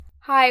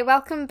Hi,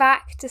 welcome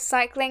back to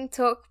Cycling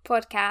Talk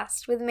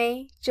podcast with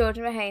me,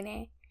 Jordan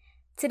Mahoney.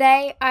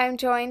 Today I am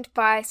joined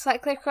by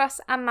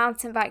cyclocross and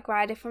mountain bike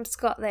rider from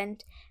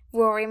Scotland,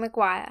 Rory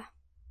Maguire.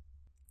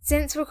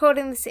 Since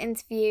recording this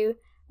interview,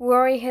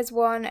 Rory has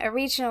won a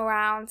regional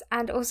round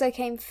and also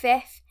came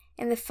fifth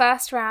in the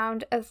first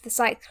round of the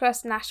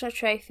Cyclocross National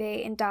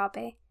Trophy in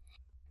Derby.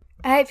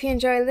 I hope you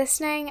enjoy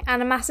listening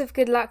and a massive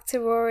good luck to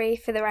Rory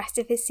for the rest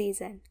of his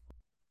season.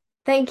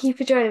 Thank you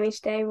for joining me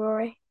today,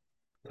 Rory.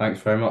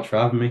 Thanks very much for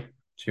having me.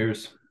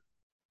 Cheers.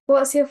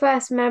 What's your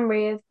first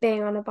memory of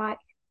being on a bike?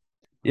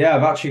 Yeah,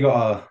 I've actually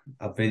got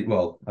a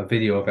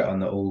video of it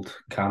on the old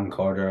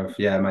camcorder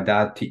of my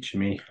dad teaching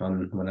me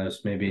on when I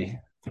was maybe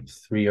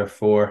 3 or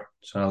 4,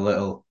 so on a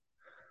little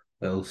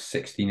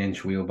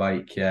 16-inch wheel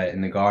bike, in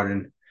the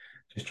garden,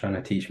 just trying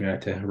to teach me how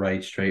to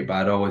ride straight. But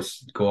I'd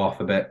always go off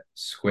a bit,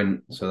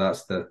 squint. So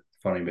that's the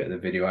funny bit of the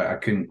video. I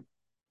couldn't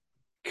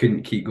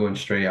keep going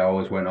straight. I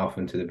always went off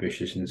into the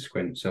bushes and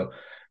squint. So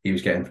he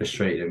was getting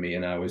frustrated at me,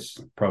 and I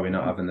was probably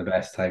not having the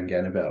best time,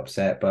 getting a bit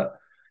upset. But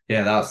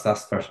yeah, that's the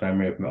first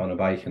memory of me on a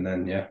bike, and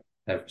then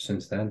ever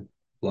since then,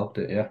 loved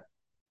it. Yeah,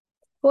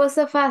 What's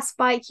the first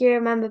bike you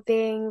remember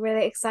being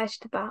really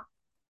excited about?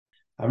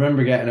 I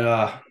remember getting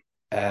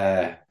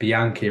a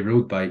Bianchi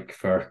road bike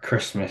for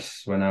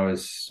Christmas when I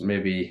was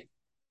maybe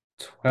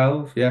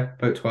 12. Yeah,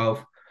 about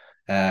 12.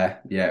 Yeah,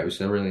 it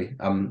was a really.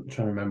 I'm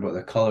trying to remember what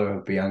the color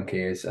of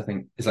Bianchi is. I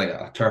think it's like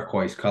a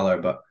turquoise color,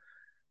 but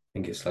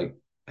think it's like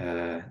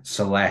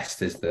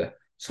Celeste is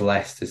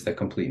the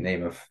complete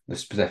name of the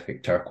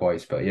specific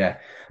turquoise. But yeah,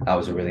 that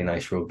was a really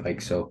nice road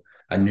bike. So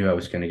I knew I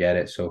was going to get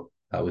it. So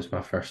that was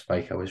my first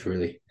bike. I was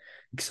really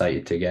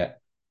excited to get.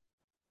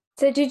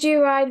 So did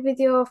you ride with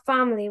your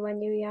family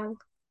when you were young?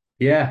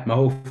 Yeah, my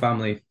whole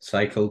family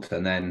cycled,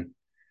 and then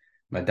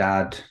my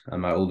dad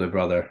and my older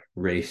brother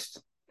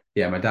raced.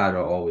 Yeah, my dad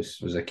always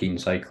was a keen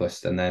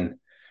cyclist, and then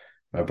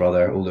my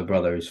older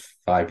brother, who's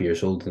 5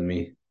 years older than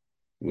me,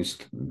 was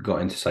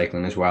got into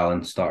cycling as well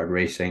and started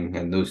racing,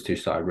 and those two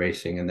started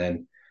racing, and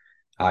then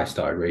I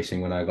started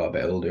racing when I got a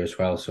bit older as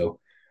well. So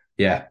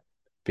yeah,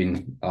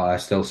 been I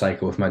still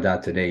cycle with my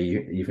dad today.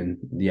 Even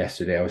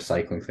yesterday I was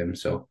cycling with him.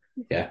 So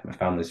yeah, my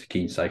family's a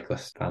keen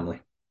cyclist family.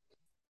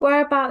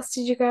 Whereabouts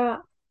did you grow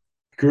up?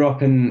 Grew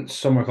up in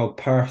somewhere called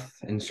Perth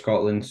in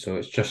Scotland, so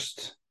it's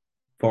just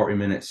 40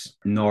 minutes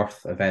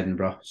north of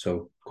Edinburgh,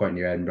 so quite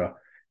near Edinburgh.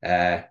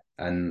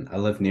 And I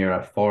live near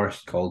a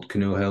forest called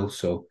Canoe Hill,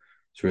 so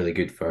it's really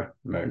good for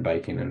mountain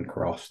biking and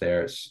cross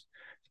there. It's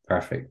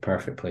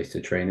perfect place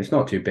to train. It's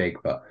not too big,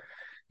 but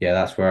yeah,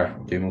 that's where I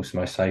do most of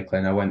my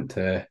cycling. I went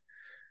to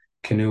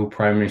Canoe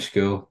Primary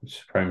School,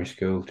 primary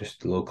school,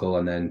 just local,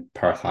 and then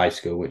Perth High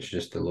School, which is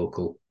just a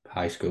local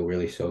high school,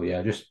 really. So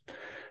yeah, just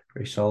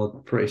pretty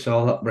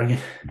solid upbringing.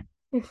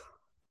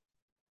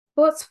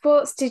 What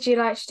sports did you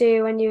like to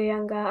do when you were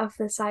younger other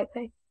than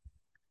cycling?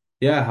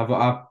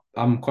 Yeah,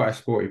 I'm quite a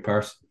sporty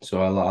person,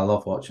 so I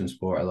love watching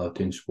sport. I love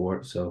doing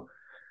sport. So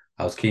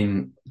I was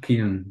keen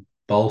on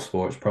ball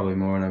sports probably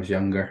more when I was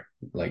younger,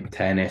 like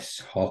tennis,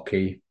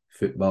 hockey,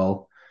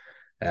 football.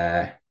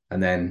 Uh,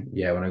 and then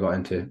when I got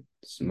into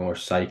more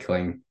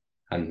cycling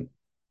and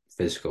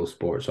physical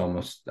sports,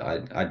 almost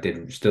I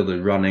did still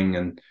do running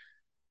and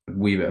a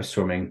wee bit of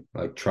swimming,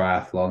 like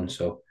triathlon.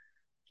 So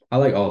I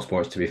like all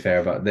sports to be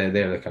fair, but they're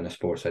the kind of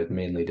sports I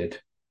mainly did.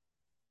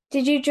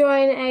 Did you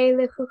join a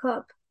local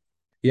club?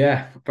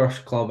 Yeah,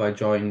 first club I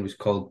joined was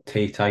called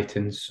Tay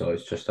Titans, so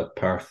it's just a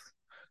Perth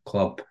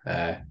club,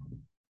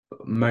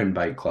 mountain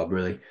bike club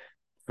really,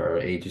 for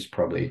ages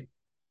probably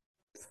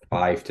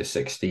 5 to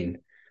 16.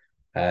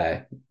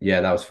 Yeah,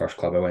 that was the first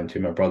club I went to.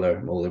 My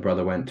older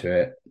brother went to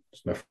it.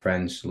 My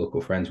friends,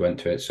 local friends went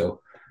to it, so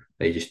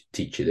they just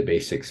teach you the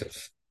basics of.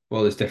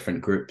 Well, there's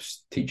different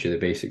groups teach you the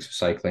basics of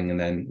cycling, and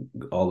then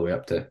all the way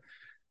up to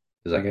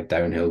there's like a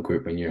downhill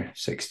group when you're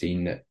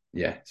 16 that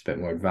it's a bit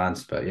more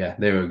advanced, but yeah,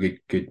 they were a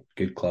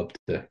good club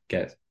to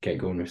get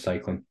going with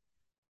cycling.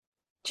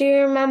 Do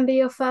you remember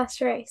your first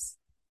race?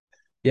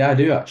 Yeah, I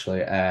do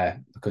actually,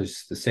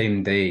 because the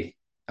same day,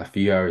 a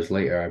few hours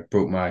later, I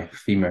broke my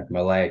femur,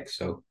 my leg.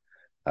 So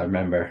I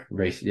remember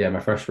race. Yeah,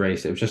 my first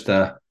race. It was just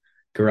a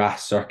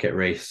grass circuit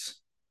race.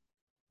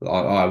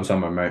 I was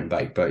on my mountain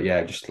bike, but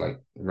yeah, just like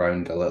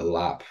round a little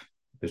lap.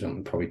 It was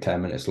only probably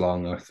 10 minutes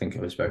long. I think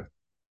it was about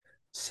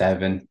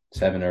seven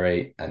or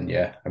eight, and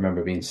yeah, I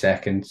remember being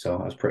second, so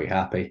I was pretty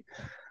happy.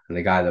 And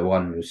the guy that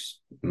won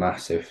was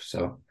massive,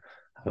 so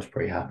I was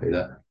pretty happy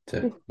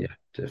to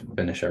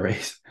finish a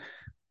race.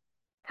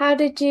 How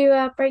did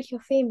you break your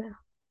femur?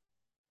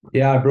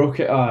 Yeah, I broke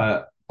it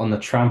on the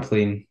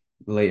trampoline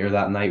later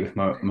that night with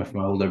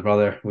my older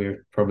brother. We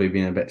were probably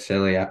being a bit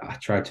silly. I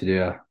tried to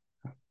do a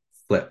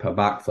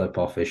backflip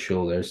off his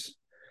shoulders,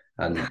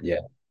 and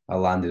yeah, I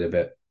landed a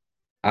bit.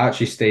 I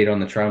actually stayed on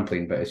the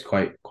trampoline, but it's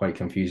quite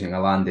confusing. I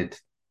landed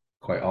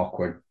quite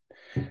awkward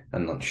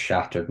and like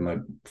shattered my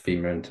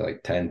femur into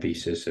like 10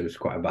 pieces. It was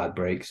quite a bad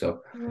break, so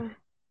Right.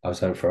 I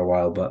was out for a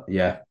while. But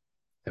yeah,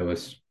 it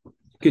was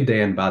good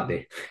day and bad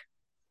day.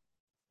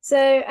 So,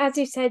 as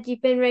you said,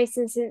 you've been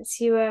racing since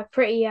you were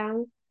pretty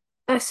young.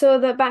 I saw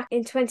that back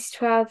in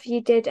 2012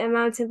 you did a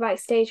mountain bike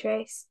stage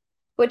race.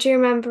 What do you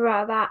remember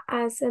about that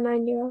as a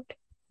 9-year-old?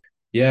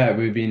 Yeah,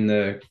 we've been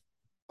the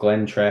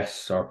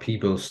Glentress or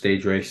Peebles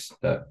stage race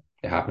that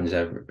it happens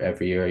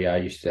every year. Yeah, I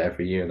used to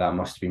every year. That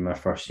must have been my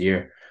first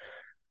year.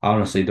 I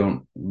honestly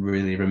don't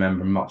really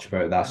remember much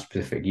about that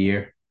specific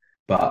year,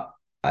 but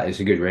it's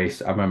a good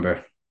race. I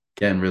remember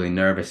getting really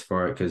nervous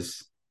for it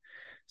because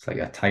it's like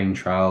a time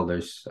trial.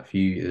 There's a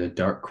few the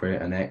dirt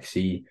crit and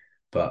XC,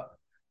 but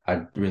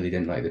I really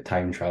didn't like the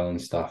time trial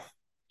and stuff.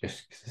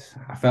 Just 'cause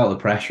I felt the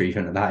pressure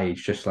even at that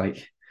age, just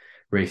like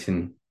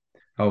racing.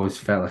 I always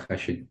felt like I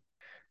should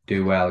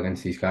do well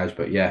against these guys.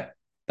 But yeah,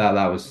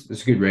 that was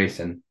it's a good race,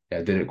 and yeah,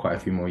 I did it quite a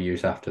few more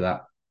years after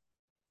that.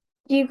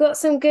 You got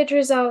some good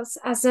results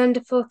as an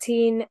under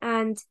 14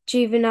 and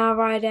juvenile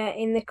rider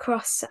in the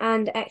cross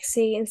and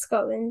XC in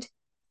Scotland.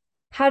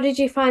 How did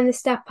you find the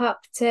step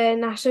up to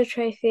national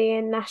trophy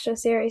and national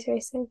series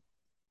racing?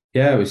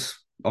 Yeah, it was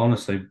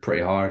honestly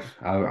pretty hard.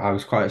 I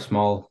was quite a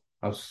small.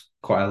 I was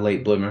quite a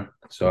late bloomer,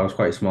 so I was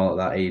quite small at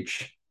that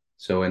age.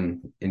 So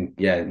in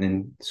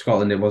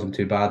Scotland it wasn't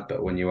too bad,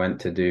 but when you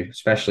went to do,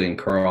 especially in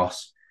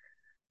cross,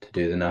 to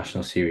do the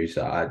national series,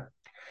 I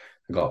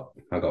got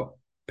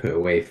put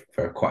away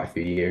for quite a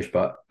few years,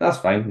 but that's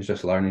fine. It was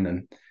just learning,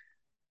 and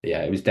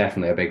yeah, it was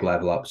definitely a big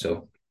level up.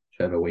 So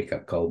bit of a wake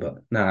up call, but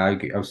no, I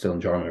was still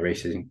enjoying my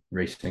racing.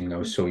 Racing, I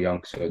was so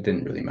young, so it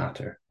didn't really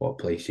matter what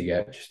place you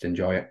get. Just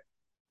enjoy it.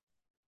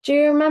 Do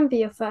you remember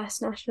your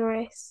first national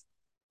race?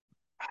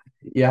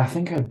 Yeah, I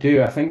think I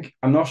do. I think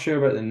I'm not sure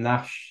about the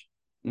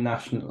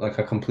national like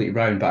a complete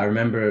round, but I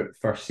remember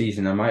first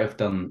season I might have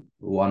done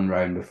one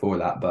round before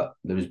that, but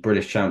there was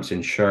British champs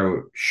in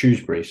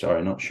Shrewsbury,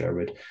 sorry, not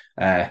Sherwood,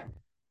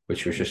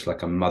 which was just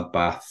like a mud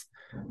bath,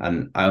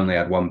 and I only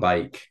had one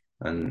bike,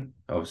 and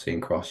obviously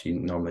in cross you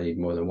normally need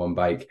more than one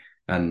bike,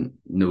 and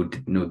no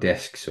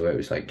disc, so it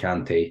was like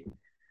canty.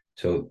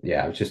 So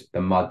yeah, it was just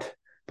the mud.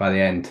 By the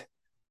end,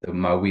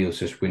 my wheels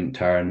just wouldn't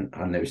turn,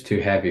 and it was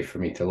too heavy for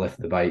me to lift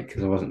the bike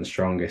because I wasn't the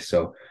strongest.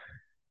 So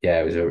yeah,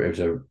 it was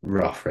a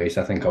rough race.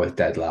 I think I was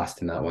dead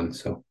last in that one,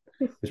 so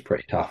it was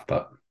pretty tough,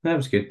 but that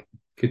was good.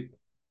 Good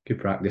good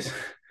practice.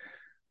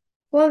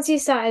 Once you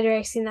started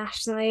racing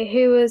nationally,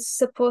 who was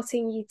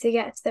supporting you to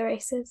get to the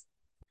races?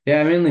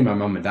 Yeah, mainly my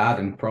mum and dad,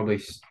 and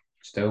probably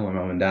still my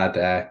mum and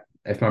dad.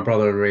 If my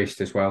brother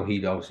raced as well,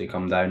 he'd obviously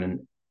come down,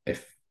 and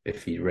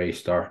if he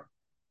raced, or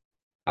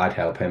I'd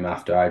help him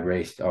after I'd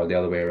raced, or the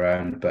other way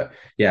around. But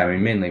yeah, I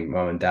mean, mainly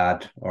mum and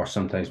dad, or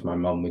sometimes my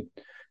mum would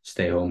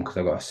stay home because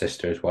I've got a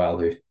sister as well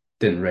who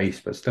didn't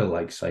race but still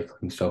likes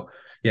cycling. So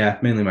yeah,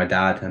 mainly my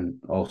dad and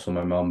also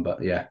my mum.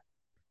 But yeah,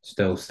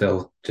 still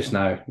just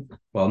now,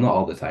 well, not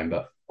all the time,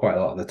 but quite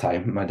a lot of the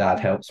time, my dad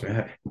helps me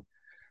out.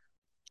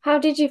 How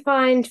did you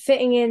find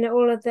fitting in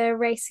all of the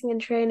racing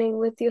and training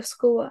with your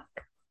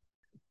schoolwork?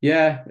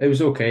 Yeah, it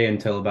was okay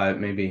until about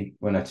maybe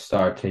when I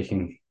started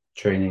taking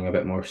training a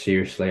bit more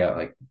seriously at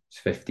like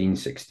 15,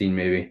 16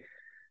 maybe.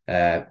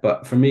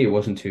 But for me, it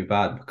wasn't too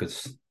bad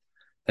because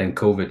then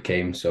COVID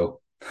came, so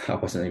I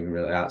wasn't even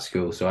really at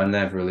school. So I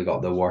never really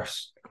got the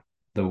worst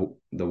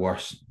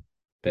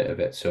bit of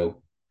it.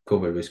 So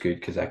COVID was good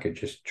because I could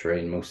just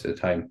train most of the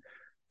time.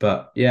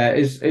 But yeah,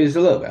 it's a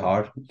little bit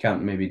hard. You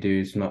can't maybe do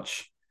as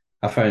much.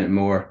 I found it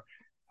more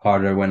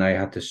harder when I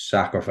had to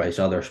sacrifice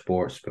other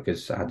sports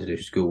because I had to do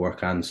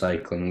schoolwork and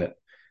cycling that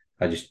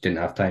I just didn't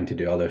have time to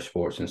do other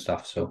sports and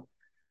stuff. So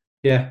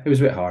yeah, it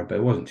was a bit hard, but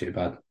it wasn't too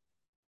bad.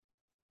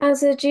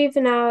 As a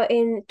juvenile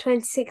in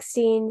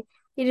 2016,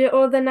 you did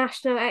all the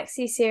national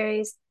XC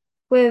series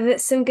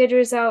with some good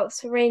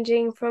results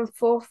ranging from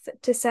fourth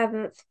to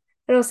seventh,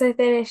 and also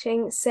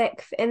finishing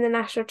sixth in the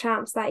national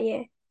champs that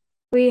year.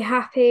 Were you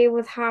happy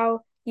with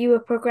how you were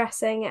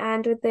progressing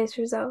and with those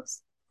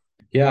results?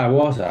 Yeah, I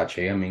was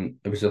actually. I mean,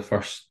 it was the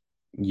first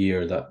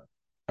year that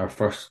our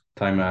first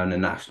time around the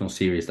national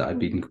series that I'd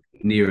been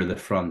near the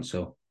front.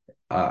 So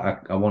I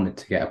wanted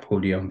to get a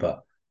podium,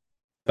 but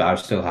I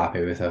was still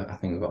happy with it. I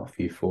think I got a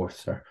few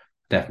fourths or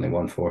definitely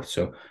one fourth.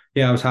 So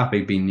yeah, I was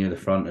happy being near the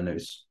front, and it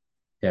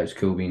was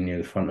cool being near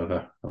the front of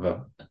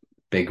a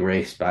big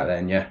race back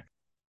then. Yeah.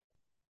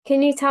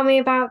 Can you tell me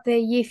about the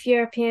Youth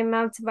European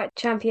Mountain Bike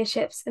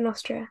Championships in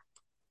Austria?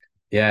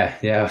 Yeah,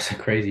 it was a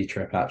crazy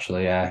trip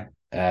actually. Yeah,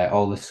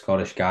 all the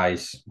Scottish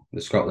guys,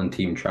 the Scotland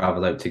team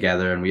travelled out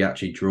together, and we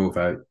actually drove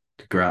out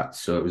to Graz.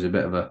 So it was a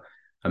bit of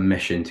a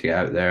mission to get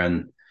out there,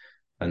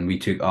 and we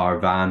took our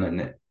van,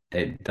 and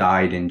it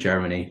died in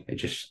Germany. It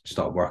just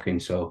stopped working,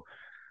 so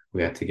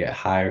we had to get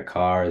hire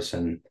cars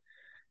and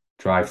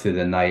drive through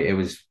the night. It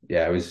was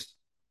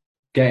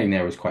getting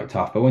there was quite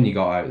tough, but when you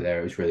got out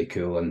there, it was really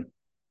cool, and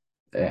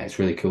it's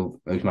really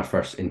cool. It was my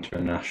first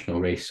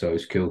international race, so it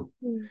was cool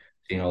Mm.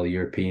 seeing all the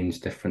Europeans,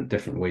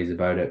 different ways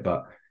about it.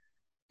 But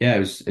yeah, it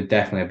was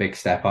definitely a big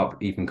step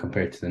up, even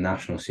compared to the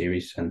national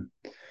series, and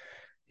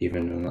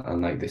even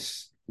on like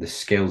this the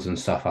skills and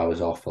stuff I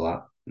was awful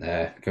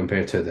at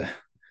compared to the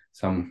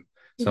some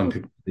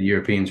people. The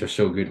Europeans are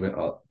so good with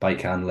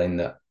bike handling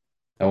that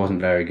I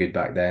wasn't very good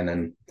back then,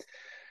 and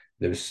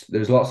there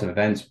was lots of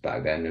events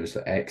back then. There was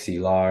the XC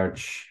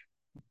Large.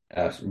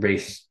 a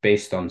race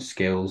based on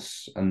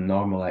skills and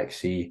normal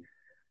XC,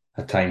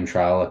 a time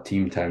trial, a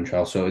team time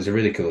trial. So it was a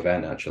really cool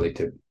event actually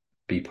to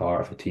be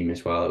part of a team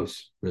as well. It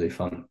was really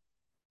fun.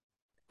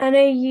 I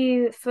know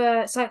you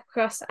for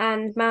cyclocross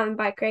and mountain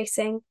bike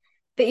racing,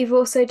 but you've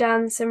also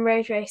done some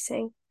road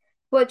racing.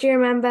 What do you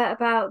remember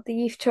about the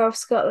Youth Tour of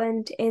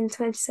Scotland in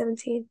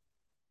 2017?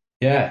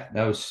 Yeah,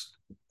 that was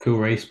a cool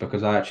race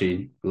because I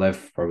actually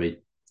live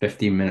probably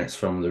 15 minutes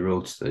from the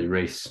roads that they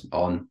race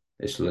on.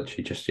 It's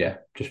literally just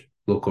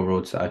local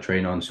roads that I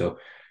train on. So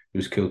it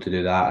was cool to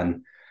do that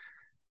and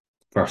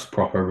first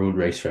proper road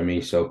race for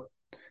me. So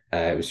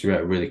it was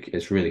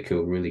it's really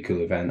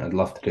cool event. I'd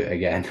love to do it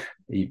again,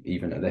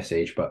 even at this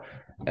age. But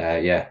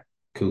yeah,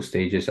 cool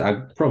stages.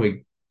 I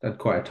probably had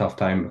quite a tough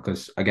time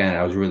because again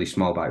I was really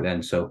small back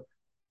then. So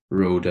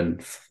road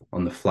and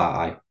on the flat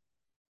I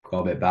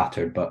got a bit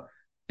battered, but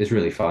it's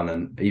really fun.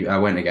 And I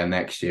went again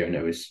next year, and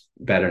it was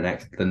better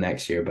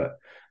next year. But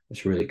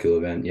it's a really cool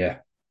event. Yeah.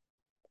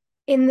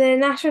 In the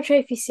National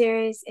Trophy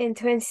Series in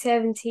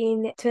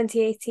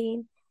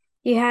 2017-2018,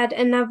 you had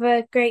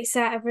another great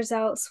set of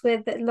results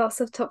with lots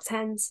of top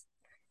tens.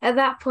 At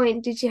that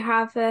point, did you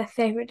have a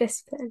favourite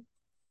discipline?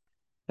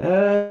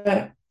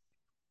 Uh,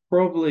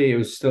 Probably it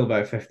was still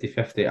about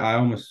 50-50. I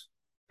almost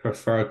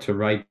prefer to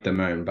ride the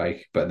mountain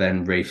bike, but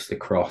then race the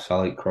cross. I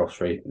like cross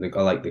race.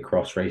 I like the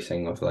cross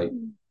racing of like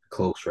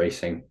close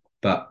racing.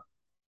 But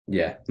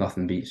yeah,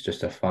 nothing beats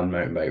just a fun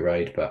mountain bike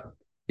ride. But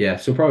yeah,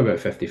 so probably about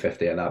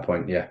 50-50 at that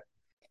point. Yeah.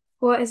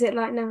 What is it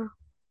like now?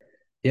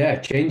 Yeah,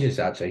 it changes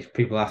actually.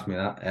 People ask me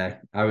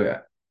that.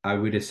 I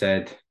would have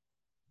said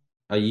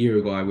a year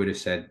ago, I would have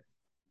said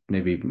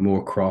maybe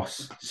more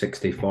cross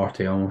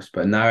 60-40 almost.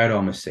 But now I'd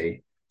almost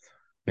say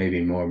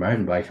maybe more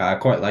mountain bike. I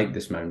quite like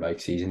this mountain bike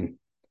season.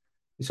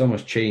 It's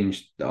almost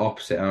changed the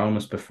opposite. I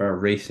almost prefer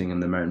racing on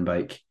the mountain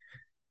bike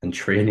and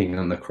training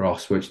on the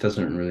cross, which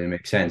doesn't really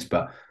make sense.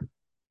 But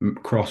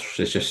cross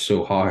is just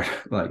so hard,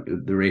 like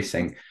the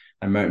racing.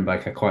 And mountain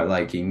bike, I quite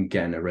like. You can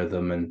get in a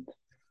rhythm and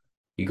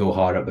you go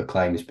hard up the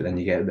climbs, but then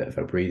you get a bit of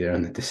a breather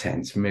on the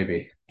descents.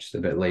 Maybe just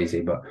a bit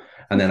lazy, but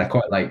and then I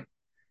quite like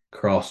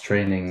cross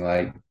training,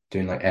 like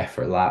doing like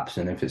effort laps,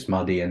 and if it's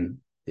muddy and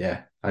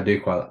yeah, I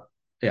do quite.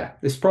 Yeah,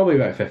 it's probably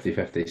about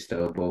 50-50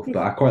 still both,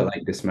 but I quite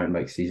like this mountain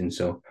bike season,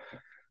 so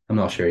I'm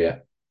not sure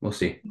yet. We'll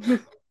see.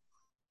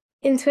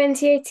 In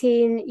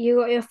 2018, you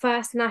got your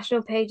first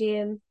national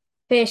podium,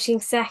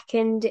 finishing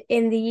second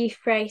in the youth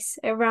race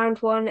at round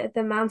one of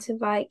the mountain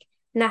bike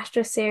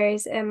national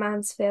series at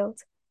Mansfield.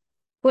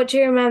 What do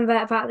you remember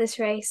about this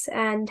race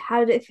and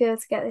how did it feel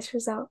to get this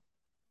result?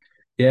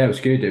 Yeah, it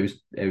was good. It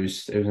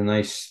was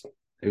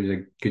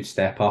a good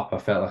step up. I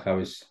felt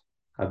like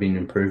I've been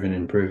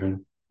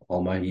improving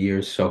all my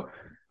years. So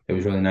it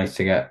was really nice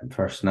to get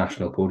first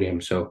national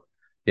podium. So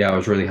yeah, I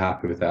was really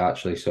happy with that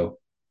actually. So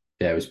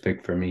yeah, it was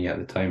big for me at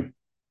the time.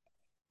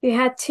 You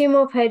had two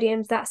more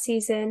podiums that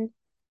season,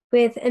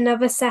 with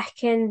another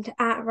second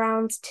at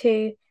round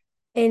two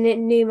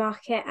in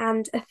Newmarket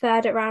and a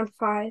third at round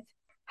five.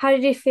 How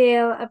did you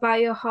feel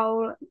about your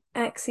whole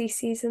XC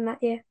season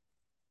that year?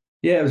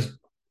 Yeah, it was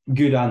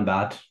good and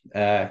bad.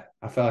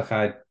 I felt like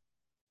I had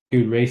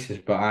good races,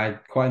 but I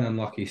had quite an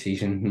unlucky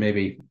season.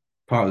 Maybe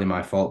partly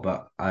my fault,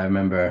 but I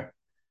remember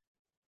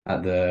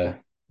at the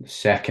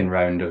second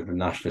round of the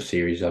national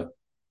series, I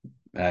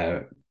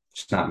uh,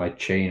 snapped my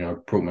chain or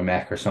broke my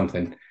neck or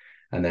something,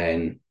 and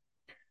then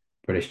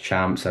British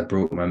champs, I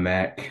broke my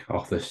neck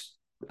off this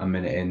a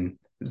minute in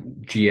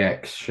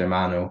GX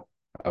Shimano.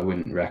 I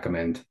wouldn't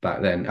recommend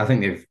back then. I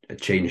think they've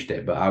changed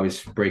it, but I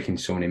was breaking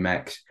so many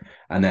mechs,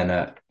 and then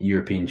at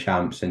European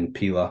champs in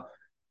Pila,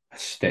 a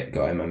stick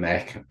got in my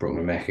mech, broke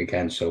my mech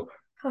again. So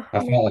Oh, I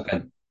no. felt like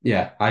I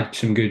had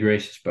some good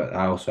races, but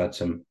I also had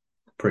some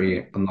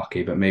pretty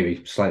unlucky, but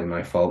maybe slightly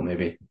my fault.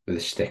 Maybe with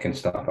the stick and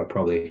stuff, I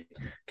probably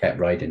kept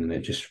riding and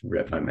it just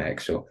ripped my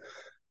mech. So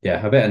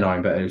yeah, a bit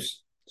annoying, but it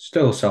was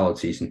still a solid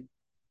season.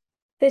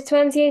 The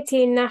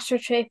 2018 National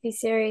Trophy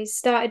Series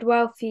started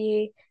well for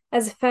you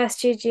as a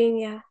first year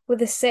junior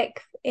with a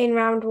sixth in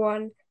round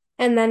one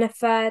and then a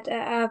third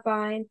at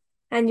Irvine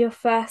and your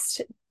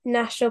first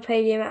national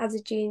podium as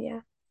a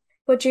junior.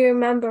 What do you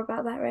remember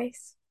about that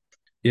race?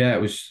 Yeah,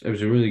 it was a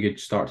really good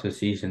start to the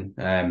season.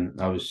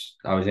 I was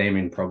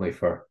aiming probably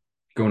for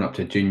going up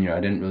to junior. I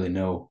didn't really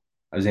know.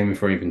 I was aiming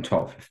for even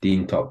top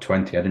 15, top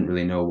 20. I didn't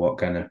really know what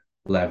kind of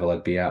level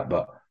I'd be at,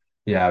 but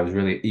yeah, I was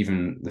really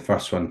even the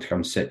first one to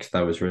come sixth.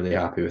 I was really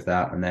happy with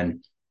that, and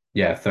then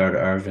yeah, third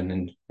at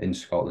Irvine in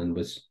Scotland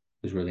was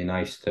really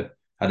nice to.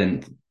 I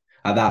didn't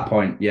at that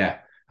point. Yeah,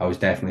 I was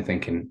definitely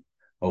thinking,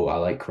 oh, I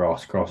like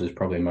cross. Cross is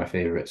probably my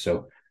favorite.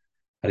 So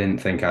I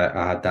didn't think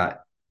I had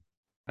that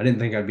I didn't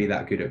think I'd be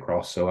that good at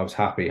cross, so I was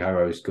happy how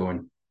I was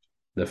going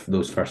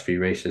those first few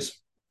races.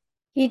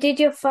 You did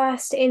your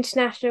first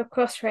international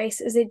cross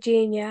race as a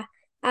junior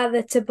at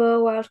the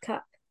Tabor World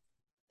Cup.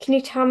 Can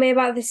you tell me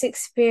about this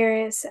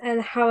experience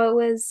and how it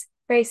was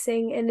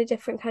racing in a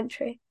different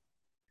country?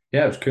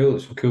 Yeah, it was cool.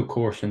 It's a cool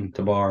course in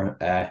Tabar.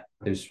 It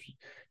was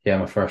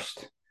my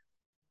first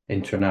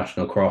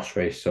international cross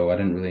race, so I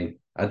didn't really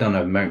I'd done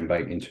a mountain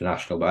bike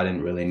international, but I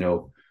didn't really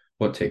know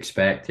what to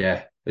expect.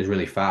 Yeah, it was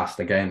really fast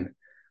again,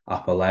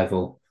 up a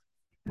level.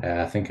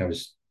 I think I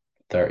was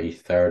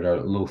 33rd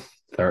or low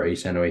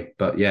 30s anyway.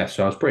 But yeah,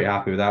 so I was pretty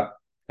happy with that.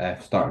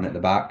 Starting at the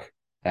back.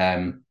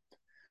 Um,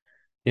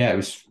 yeah, it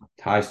was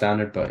high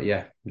standard, but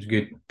yeah, it was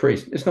good.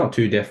 Pretty. It's not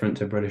too different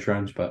to British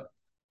rounds, but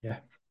yeah,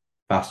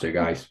 faster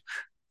guys.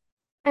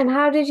 And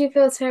how did you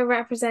feel to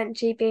represent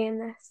GB in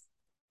this?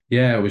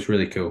 Yeah, it was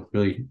really cool.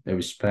 Really, it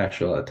was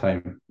special at the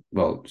time.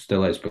 Well,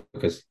 still is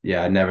because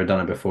yeah, I'd never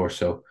done it before.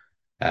 So,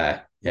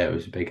 yeah, it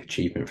was a big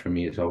achievement for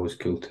me. It's always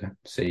cool to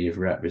say you've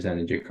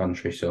represented your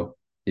country. So,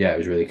 yeah, it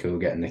was really cool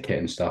getting the kit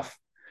and stuff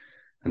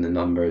and the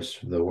numbers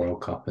for the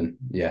World Cup. And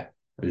yeah,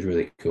 it was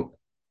really cool.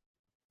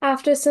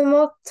 After some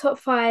more top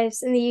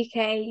fives in the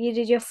UK, you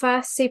did your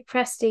first Super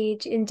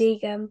Prestige in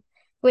Deagham,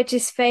 which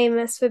is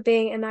famous for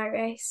being a night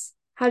race.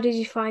 How did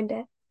you find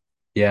it?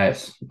 Yeah,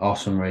 it's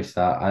awesome race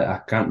that. I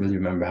can't really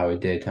remember how I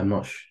did. I'm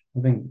not sure.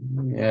 I think,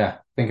 yeah, I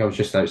think I was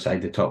just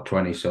outside the top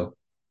 20. So,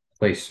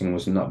 placing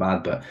was not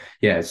bad, but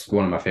yeah, it's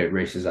one of my favorite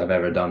races I've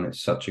ever done.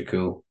 It's such a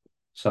cool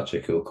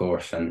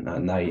course and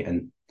at night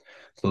and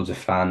loads of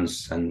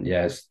fans and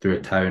yeah, it's through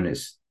a town.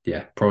 It's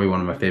yeah, probably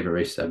one of my favorite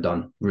races I've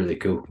done. Really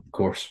cool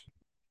course.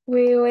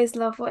 We always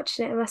love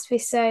watching it. It must be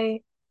so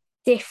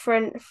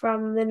different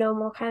from the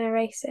normal kind of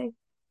racing.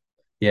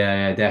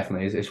 Yeah, yeah,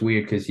 definitely. It's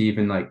weird because you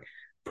even like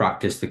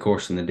practice the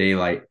course in the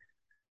daylight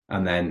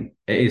and then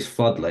it is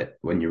floodlit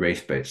when you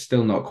race, but it's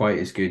still not quite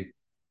as good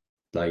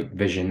like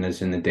vision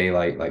as in the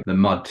daylight. Like the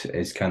mud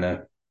is kind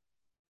of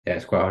yeah,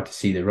 it's quite hard to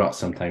see the ruts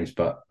sometimes,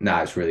 but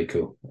nah, it's really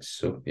cool.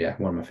 So yeah,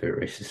 one of my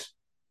favorite races.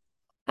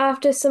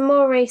 After some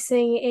more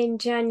racing in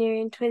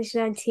January in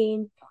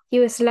 2019,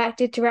 you were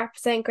selected to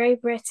represent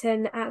Great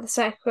Britain at the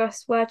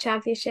Cyclocross World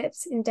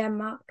Championships in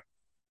Denmark.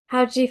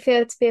 How did you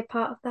feel to be a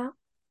part of that?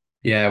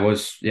 It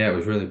was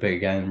really big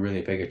again,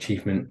 really big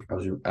achievement.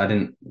 I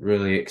didn't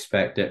really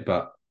expect it,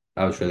 but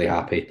I was really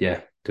happy,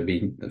 yeah, to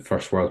be the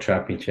first World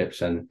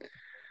Championships and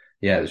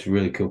yeah, it was a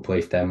really cool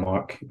place,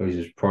 Denmark. It was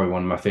just probably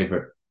one of my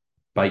favorite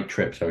bike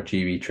trips or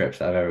GB trips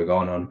that I've ever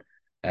gone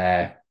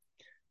on.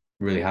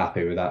 Really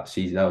happy with that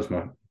season. That was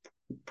my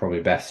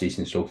probably best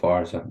season so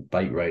far as a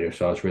bike rider.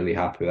 So I was really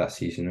happy with that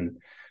season and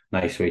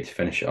nice way to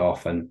finish it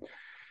off. And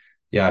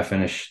yeah, I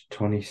finished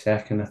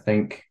 22nd, I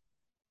think.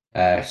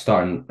 I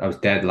was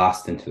dead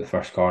last into the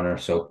first corner,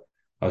 so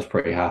I was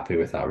pretty happy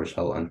with that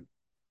result. And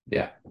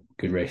yeah,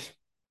 good race.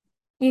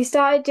 You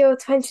started your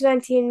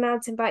 2019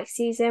 mountain bike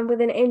season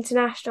with an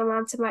international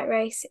mountain bike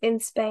race in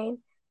Spain.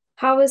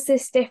 How was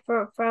this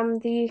different from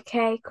the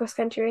UK cross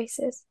country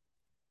races?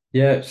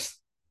 Yeah, it's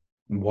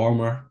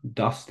warmer,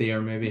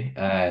 dustier, maybe.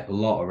 A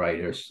lot of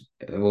riders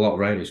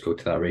go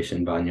to that race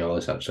in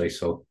Banyoles actually.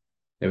 So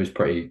it was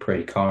pretty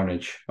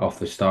carnage off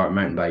the start.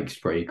 Mountain bike's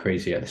pretty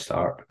crazy at the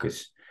start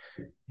because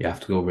you have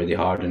to go really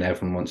hard and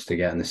everyone wants to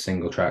get in the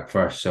single track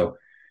first. So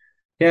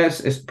yeah,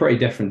 it's pretty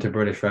different to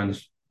British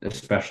rounds,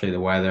 especially the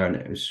weather, and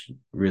it was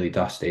really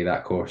dusty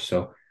that course.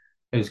 So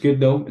it was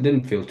good though. It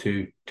didn't feel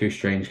too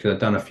strange because I'd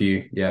done a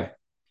few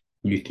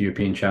youth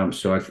European champs,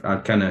 so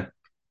I'd kind of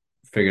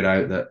figured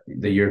out that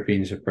the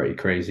Europeans are pretty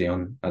crazy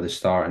on at the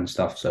start and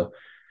stuff. So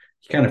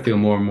you kind of feel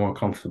more and more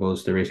comfortable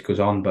as the race goes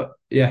on. But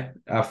yeah,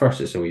 at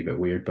first it's a wee bit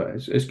weird, but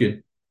it's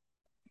good.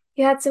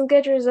 You had some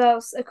good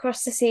results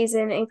across the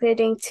season,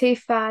 including two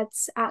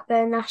thirds at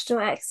the National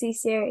XC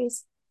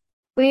Series.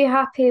 Were you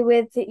happy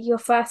with your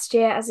first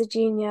year as a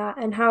junior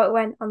and how it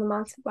went on the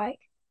mountain bike?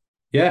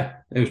 Yeah,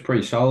 it was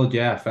pretty solid.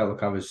 Yeah, I felt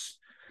like I was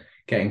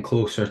getting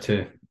closer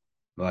to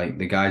like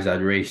the guys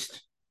I'd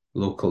raced,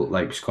 local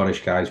like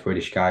Scottish guys,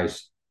 British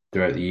guys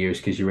throughout the years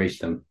because you race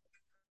them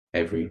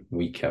every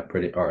week at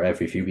British or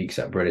every few weeks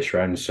at British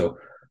rounds. So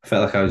I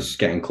felt like I was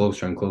getting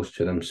closer and closer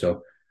to them.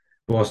 So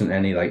it wasn't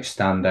any like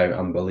standout,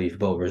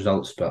 unbelievable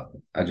results, but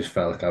I just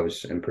felt like I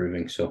was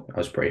improving. So I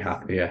was pretty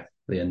happy. Yeah, at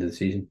the end of the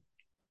season.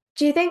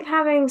 Do you think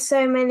having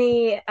so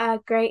many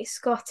great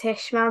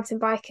Scottish mountain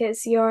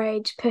bikers your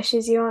age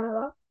pushes you on a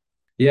lot?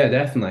 Yeah,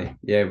 definitely.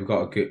 Yeah, we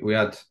got a good. We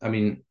had. I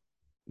mean,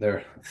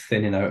 they're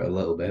thinning out a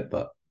little bit,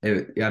 but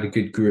we had a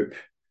good group,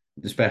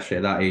 especially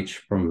at that age,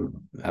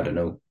 from I don't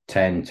know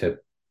 10 to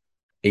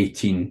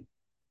 18.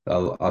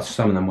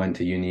 Some of them went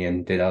to uni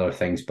and did other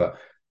things, but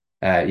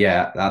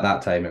yeah, at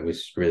that time it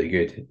was really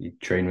good. You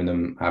train with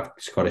them, have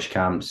Scottish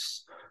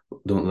camps,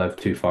 don't live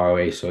too far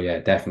away, so yeah,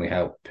 it definitely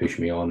helped push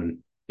me on, and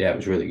yeah, it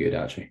was really good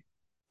actually.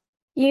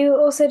 You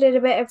also did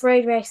a bit of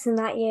road racing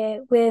that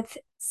year with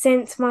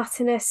St.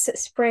 Martinus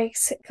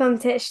Spriggs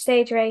Contish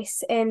stage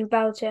race in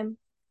Belgium.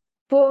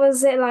 What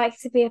was it like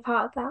to be a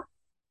part of that?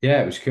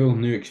 Yeah, it was cool,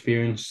 new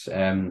experience.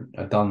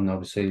 I've done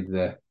obviously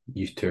the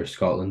youth tour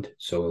Scotland,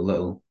 so a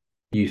little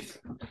youth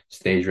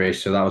stage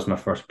race. So that was my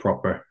first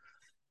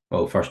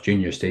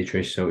junior stage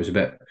race. So it was a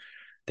bit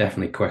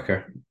definitely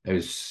quicker. It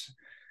was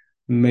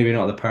maybe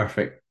not the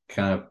perfect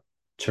kind of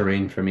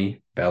terrain for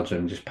me.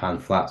 Belgium just pan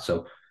flat,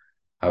 so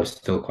I was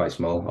still quite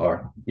small,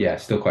 or yeah,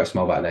 still quite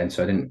small back then.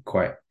 So I didn't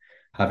quite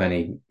have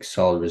any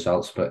solid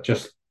results, but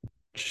just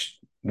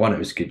one, it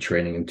was good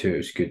training, and two, it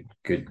was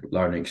good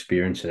learning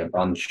experience in a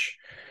bunch.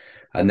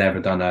 I'd never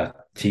done a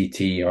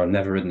TT or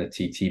never ridden a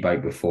TT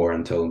bike before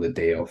until the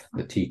day of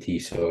the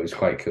TT, so it was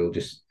quite cool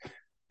just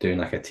doing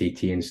like a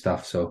TT and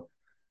stuff. So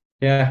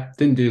yeah,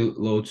 didn't do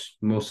loads,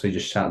 mostly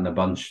just sat in a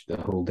bunch the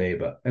whole day,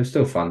 but it was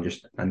still fun,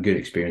 just and good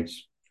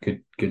experience,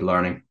 good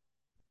learning.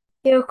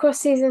 Your cross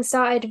season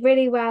started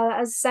really well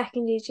as a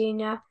second-year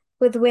junior,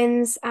 with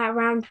wins at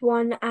round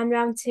one and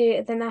round two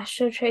of the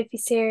National Trophy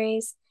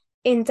Series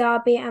in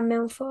Derby and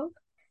Milford.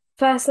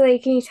 Firstly,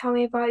 can you tell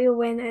me about your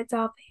win at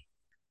Derby?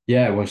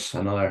 Yeah, it was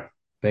another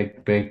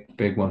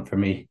big one for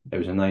me. It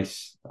was a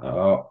nice. I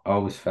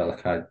always felt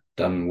like I'd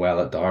done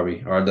well at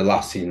Derby, or the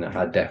last season I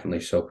had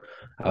definitely. So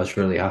I was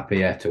really happy,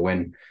 yeah, to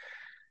win.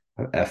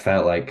 I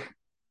felt like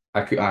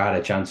I had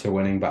a chance of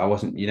winning, but I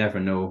wasn't. You never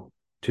know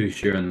too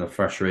sure in the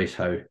first race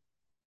how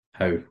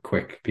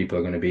quick people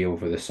are going to be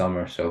over the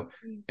summer. So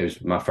it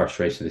was my first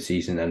race of the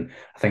season, and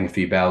I think a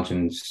few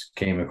Belgians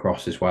came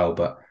across as well,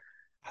 but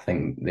I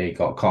think they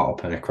got caught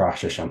up in a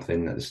crash or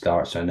something at the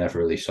start, so I never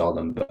really saw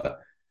them. But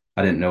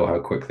I didn't know how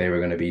quick they were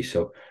going to be.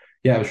 So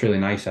yeah, it was really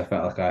nice. I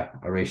felt like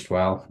I raced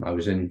well. I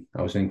was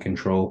in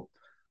control.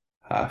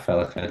 I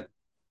felt like I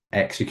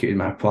executed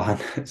my plan.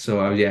 So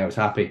I was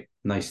happy.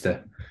 Nice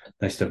to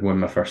win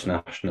my first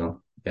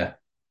national. Yeah.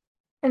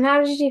 And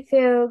how did you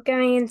feel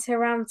going into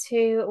round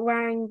two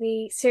wearing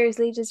the series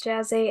leaders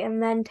jersey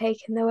and then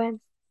taking the win?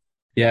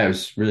 Yeah, it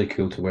was really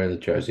cool to wear the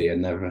jersey. I'd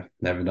never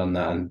done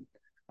that, and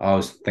I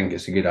always think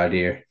it's a good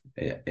idea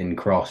in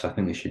cross. I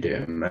think they should do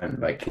it in mountain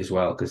bike as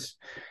well because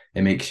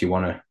it makes you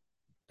want to.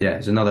 Yeah,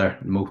 it's another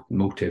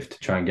motive to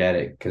try and get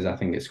it because I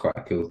think it's quite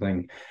a cool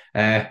thing.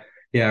 Yeah,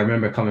 I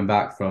remember coming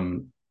back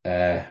from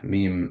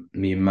me and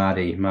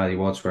Maddie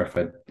Wadsworth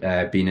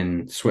had been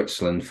in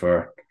Switzerland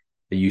for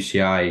the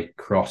UCI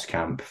cross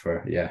camp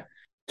for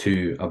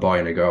two a boy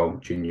and a girl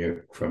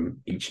junior from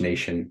each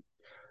nation.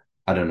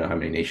 I don't know how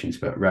many nations,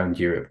 but around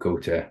Europe go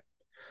to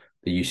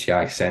the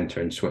UCI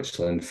Centre in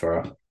Switzerland for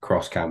a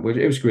cross camp, which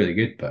it was really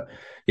good. But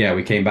yeah,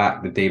 we came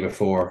back the day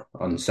before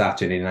on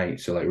Saturday night,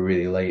 so like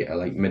really late at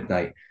like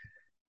midnight,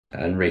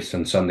 and raced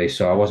on Sunday.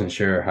 So I wasn't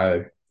sure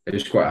how. It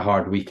was quite a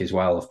hard week as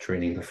well of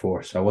training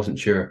before, so I wasn't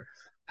sure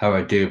how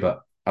I'd do.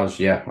 But I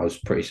was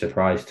pretty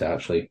surprised to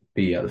actually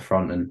be at the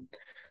front and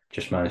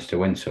just managed to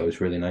win. So it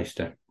was really nice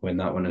to win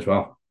that one as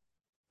well.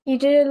 You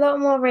did a lot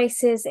more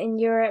races in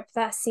Europe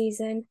that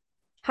season.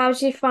 How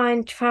did you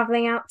find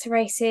traveling out to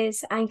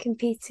races and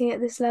competing at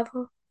this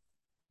level?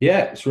 Yeah,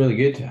 it's really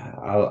good.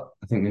 I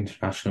think the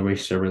international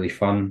races are really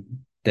fun,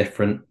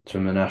 different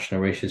from the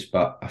national races,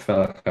 but I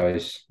felt like I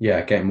was,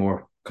 getting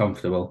more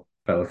comfortable.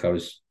 Felt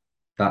like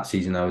that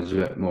season I was a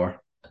bit more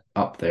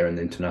up there in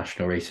the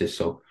international races.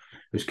 So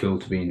it was cool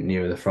to be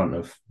near the front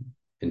of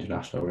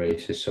international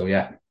races. So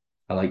yeah,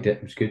 I liked it.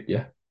 It was good.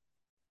 Yeah.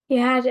 You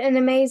had an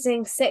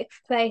amazing sixth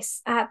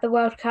place at the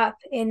World Cup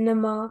in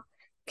Namur.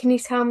 Can you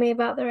tell me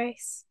about the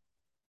race?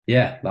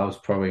 Yeah, that was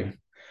probably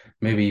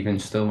maybe even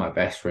still my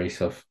best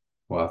race of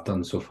what I've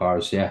done so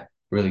far. So yeah,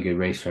 really good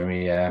race for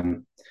me.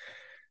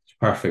 It's a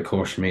perfect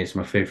course for me. It's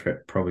my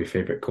probably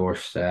favorite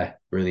course.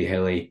 Really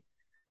hilly,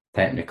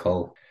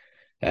 technical.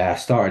 I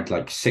started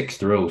like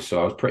sixth row,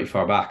 so I was pretty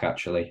far back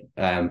actually.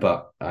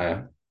 But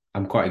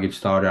I'm quite a good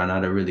starter and I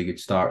had a really good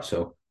start,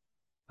 so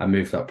I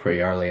moved up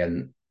pretty early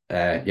and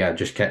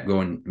just kept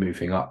going,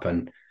 moving up.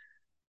 And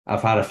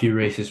I've had a few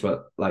races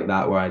like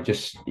that where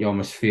you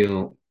almost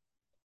feel,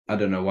 I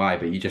don't know why,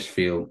 but you just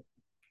feel,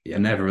 I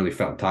never really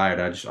felt tired.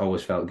 I just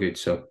always felt good.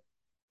 So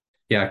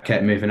yeah, I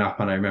kept moving up,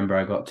 and I remember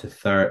I got to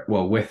third.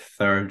 Well, with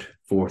third,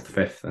 fourth,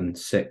 fifth, and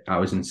sixth. I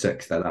was in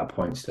sixth at that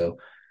point still.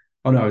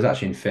 Oh no, I was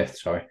actually in fifth.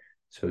 Sorry.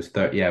 So it was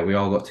third. Yeah, we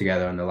all got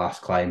together on the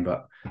last climb,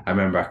 but I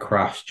remember I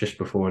crashed just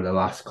before the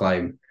last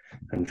climb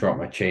and dropped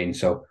my chain.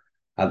 So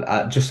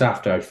just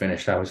after I'd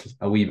finished, I was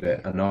a wee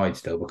bit annoyed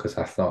still because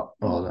I thought,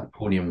 oh, that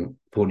podium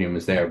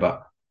was there,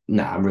 but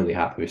nah, I'm really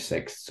happy with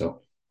sixth.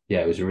 So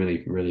yeah, it was a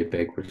really really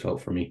big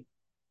result for me.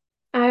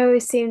 I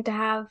always seem to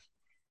have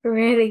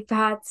really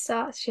bad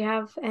starts. Do you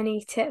have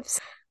any tips?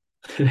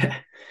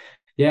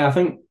 Yeah, I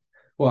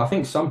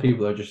think some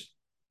people are just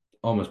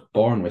almost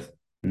born with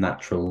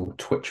natural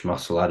twitch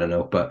muscle. I don't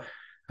know, but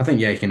I think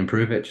you can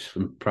improve it just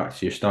from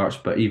practice your starts.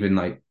 But even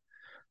like,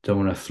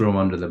 don't want to throw him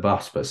under the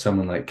bus, but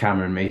someone like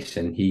Cameron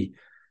Mason,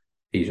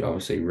 he's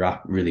obviously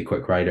really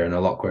quick rider and a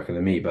lot quicker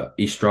than me, but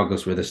he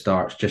struggles with the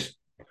starts. Just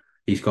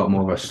he's got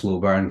more of a slow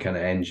burn kind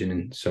of engine,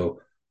 and so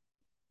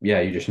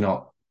yeah, you're just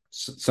not.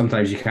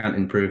 Sometimes you can't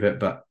improve it,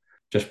 but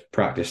just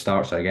practice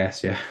starts, I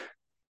guess. Yeah.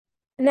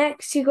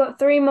 Next, you got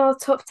three more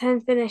top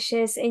 10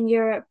 finishes in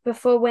Europe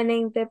before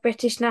winning the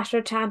British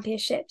National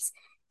Championships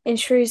in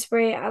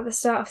Shrewsbury at the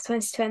start of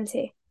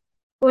 2020.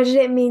 What did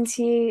it mean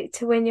to you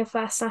to win your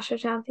first national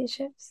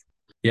championships?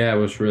 Yeah, it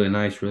was really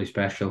nice, really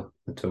special.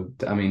 So,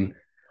 I mean,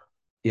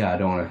 yeah, I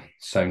don't want to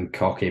sound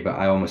cocky, but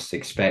I almost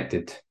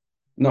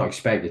not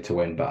expected to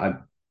win, but I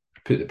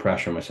put the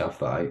pressure on myself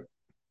that I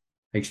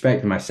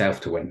expected myself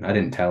to win. I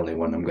didn't tell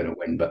anyone I'm going to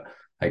win, but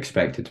I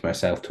expected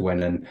myself to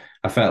win. And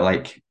I felt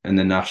like in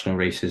the national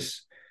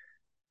races,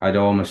 I'd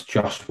almost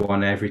just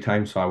won every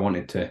time, so I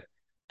wanted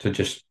to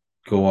just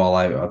go all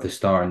out at the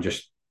start and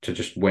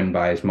just win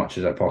by as much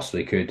as I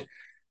possibly could.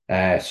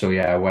 So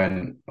yeah, I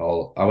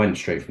went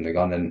straight from the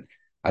gun, and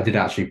I did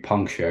actually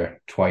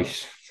puncture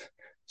twice.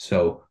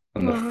 So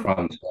on the Wow.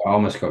 front, so I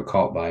almost got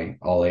caught by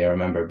Ollie, I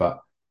remember, but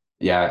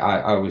yeah,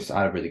 I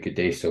had a really good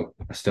day. So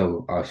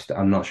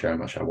I'm not sure how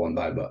much I won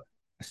by, but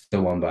I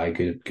still won by a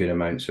good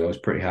amount. So I was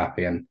pretty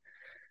happy, and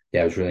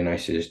yeah, it was really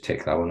nice to just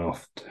tick that one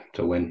off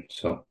to win.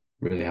 So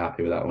really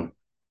happy with that one.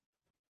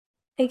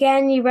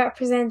 Again, you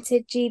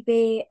represented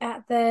GB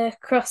at the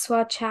Cross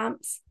World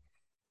Champs,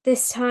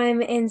 this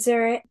time in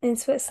Zurich in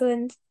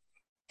Switzerland,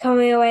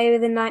 coming away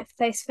with a ninth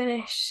place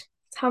finish.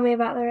 Tell me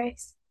about the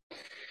race.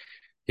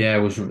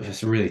 Yeah,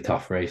 it's a really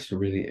tough race. It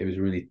was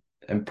really,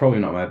 and probably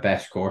not my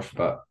best course,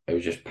 but it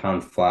was just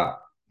pan flat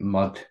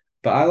mud.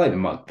 But I like the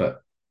mud,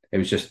 but it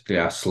was just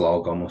yeah, a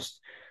slog almost.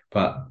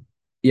 But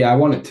yeah, I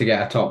wanted to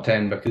get a top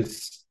 10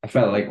 because I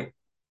felt like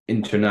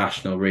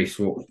international race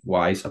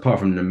wise, apart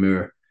from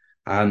Namur,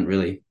 I hadn't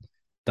really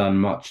done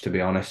much to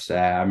be honest.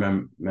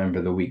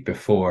 Remember the week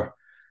before,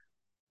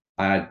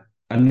 I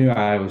I knew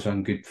I was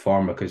on good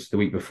form because the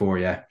week before,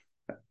 yeah,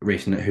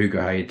 racing at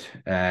Hoogerheide,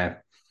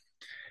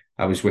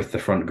 I was with the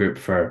front group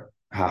for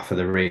half of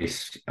the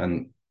race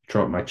and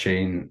dropped my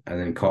chain and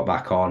then caught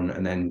back on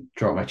and then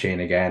dropped my chain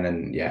again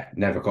and yeah,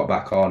 never got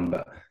back on.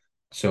 But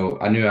so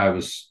I knew I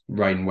was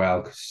riding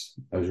well because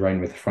I was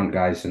riding with the front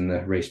guys in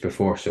the race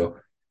before. So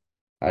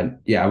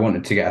I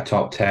wanted to get a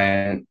top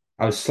 10.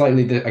 I was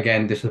slightly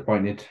again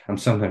disappointed. I'm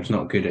sometimes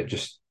not good at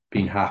just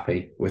being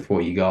happy with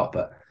what you got,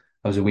 but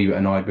I was a wee bit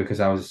annoyed because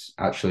I was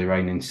actually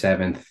riding in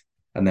seventh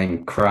and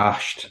then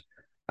crashed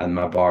and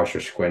my bars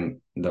were squint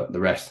the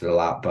rest of the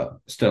lap, but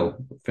still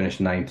finished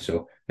ninth.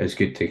 So it was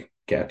good to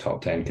get a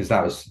top 10 because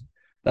that was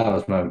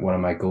one of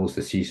my goals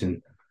this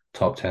season,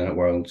 top 10 at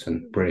Worlds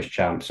and British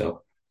Champ.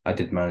 So I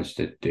did manage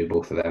to do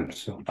both of them.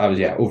 So I was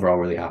overall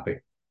really happy.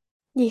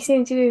 You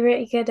seem to be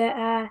really good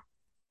at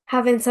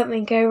having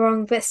something go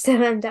wrong, but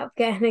still end up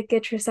getting a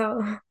good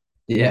result.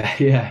 Yeah,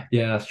 yeah,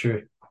 that's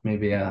true.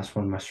 Maybe yeah, that's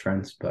one of my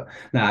strengths. But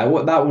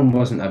nah, that one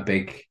wasn't a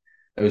big.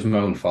 It was my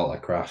own fault. I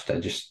crashed.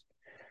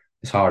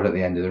 It's hard at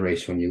the end of the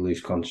race when you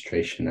lose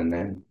concentration, and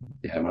then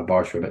yeah, my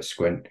bars were a bit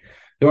squint.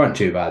 They weren't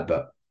too bad,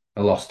 but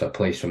I lost a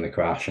place from the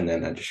crash, and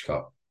then I just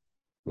got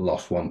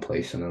lost one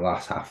place in the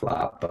last half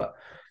lap. But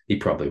he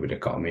probably would have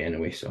caught me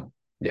anyway. So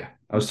yeah,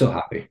 I was still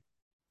happy.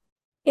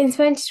 In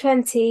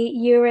 2020,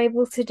 you were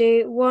able to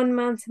do one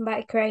mountain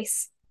bike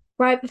race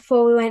right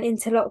before we went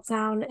into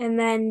lockdown, and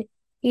then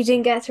you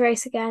didn't get to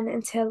race again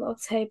until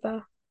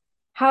October.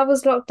 How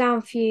was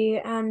lockdown for you,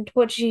 and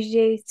what did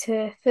you do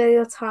to fill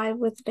your time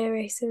with no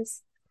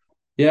races?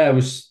 Yeah, it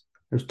was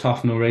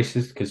tough, no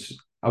races because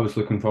I was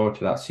looking forward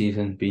to that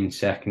season, being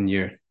second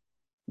year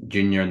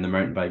junior in the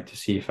mountain bike to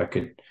see if I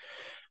could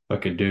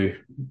do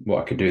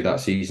what I could do that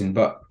season.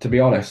 But to be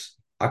honest,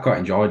 I quite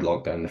enjoyed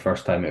lockdown the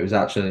first time. It was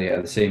actually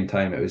at the same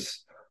time it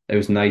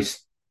was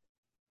nice.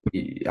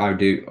 I would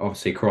do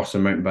obviously cross a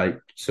mountain bike,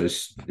 so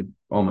it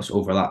almost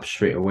overlaps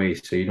straight away.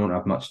 So you don't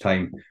have much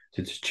time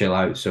to just chill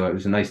out. So it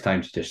was a nice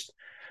time to just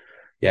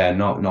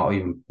not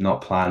even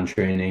not plan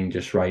training,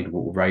 just ride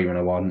when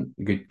I want.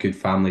 Good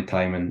family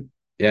time, and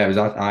yeah, it was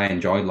I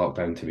enjoyed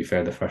lockdown. To be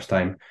fair, the first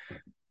time,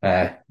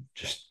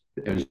 just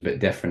it was a bit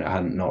different. I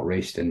hadn't not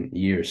raced in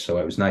years, so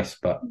it was nice.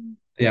 But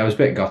yeah, I was a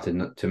bit gutted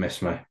not to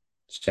miss my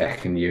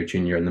second year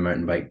junior in the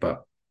mountain bike.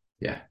 But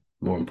yeah,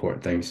 more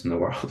important things in the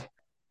world.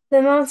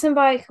 The mountain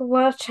bike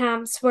world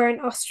champs were in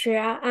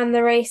Austria, and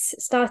the race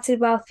started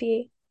well for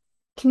you.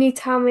 Can you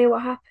tell me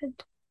what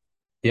happened?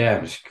 Yeah,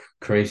 it was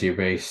a crazy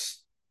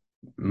race,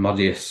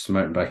 muddiest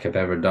mountain bike I've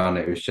ever done.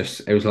 It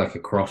was like a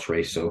cross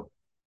race, so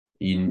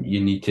you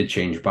need to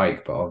change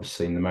bike, but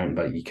obviously in the mountain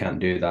bike you can't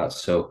do that.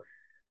 So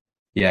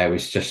yeah, it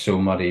was just so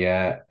muddy.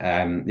 Yeah,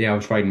 I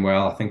was riding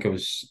well. I think I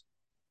was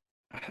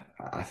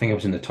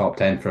in the top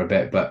 10 for a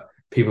bit, but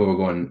people were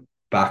going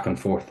back and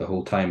forth the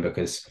whole time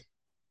because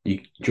you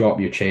drop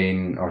your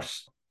chain or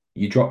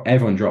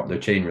everyone dropped their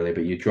chain really,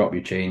 but you drop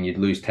your chain, you'd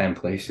lose 10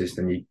 places,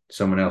 then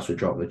someone else would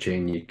drop their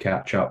chain, you'd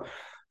catch up.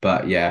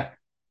 But yeah,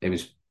 it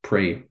was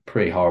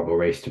pretty horrible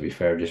race to be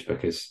fair, just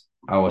because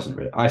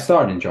I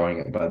started enjoying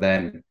it, but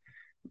then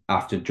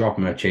after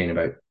dropping my chain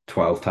about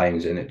 12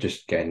 times and it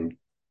just getting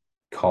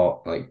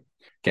caught, like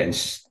getting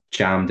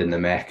jammed in the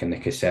mech and the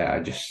cassette,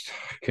 I just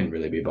couldn't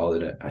really be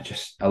bothered. I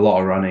just a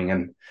lot of running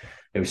and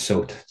it was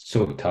so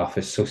tough.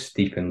 It's so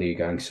steep in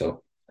Ligang,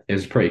 so it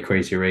was a pretty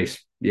crazy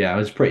race. Yeah, I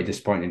was pretty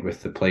disappointed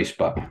with the place,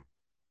 but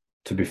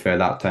to be fair,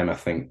 that time I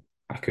think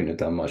I couldn't have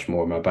done much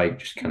more. My bike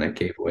just kind of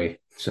gave away.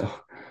 So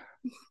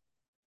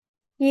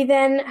You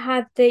then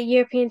had the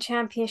European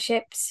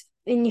Championships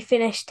and you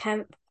finished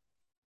 10th.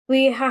 Were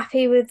you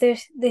happy with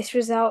this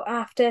result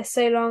after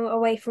so long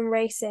away from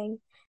racing?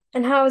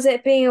 And how was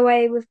it being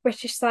away with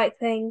British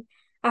cycling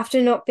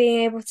after not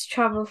being able to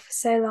travel for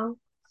so long?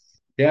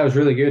 yeah, it was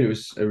really good. It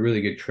was a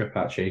really good trip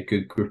actually. A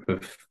good group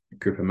of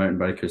mountain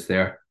bikers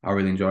there. I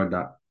really enjoyed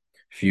that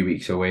few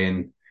weeks away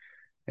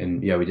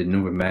and yeah, we did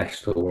Nova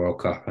Mexico World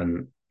Cup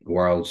and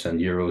Worlds and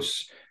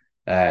Euros.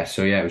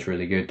 So yeah, it was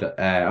really good.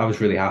 I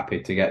was really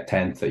happy to get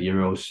 10th at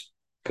Euros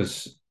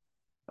because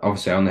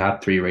obviously I only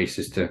had three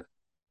races to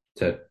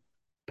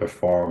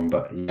perform,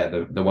 but yeah,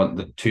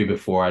 the two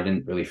before I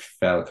didn't really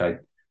feel like I'd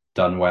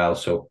done well,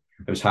 so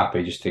I was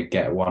happy just to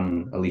get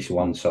at least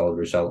one solid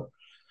result,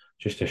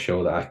 just to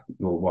show that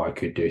what I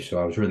could do.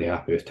 So I was really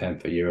happy with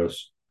 10th at Euros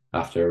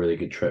after a really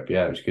good trip.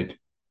 Yeah, it was good.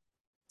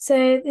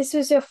 So this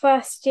was your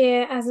first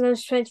year as an under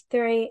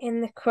 23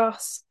 in the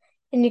cross,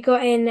 and you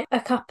got in a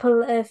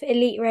couple of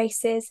elite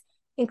races,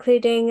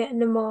 including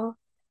Namur.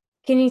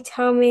 Can you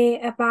tell me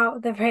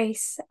about the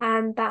race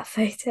and that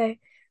photo?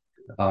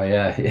 Oh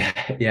yeah,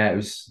 yeah. It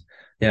was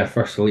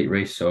first elite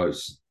race, so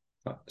it's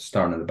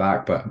starting at the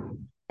back, but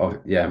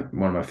oh yeah,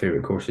 one of my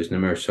favorite courses,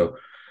 Namur. So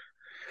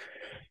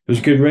it was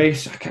a good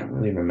race. I can't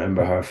really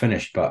remember how I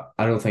finished, but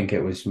I don't think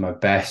it was my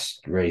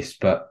best race.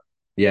 But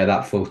yeah,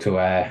 that photo,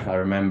 I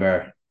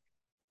remember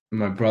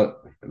my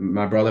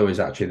brother was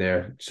actually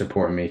there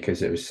supporting me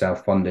because it was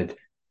self funded.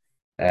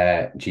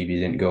 GB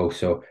didn't go,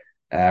 so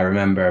I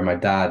remember my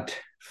dad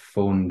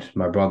phoned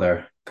my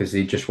brother because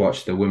he just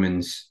watched the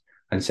women's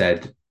and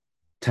said,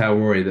 "Tell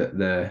Rory that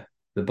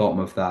the bottom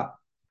of that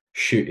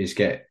chute is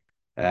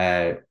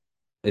uh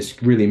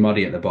it's really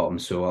muddy at the bottom,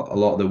 so a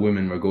lot of the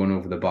women were going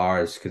over the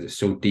bars because it's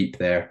so deep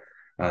there."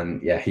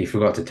 And yeah, he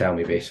forgot to tell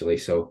me basically.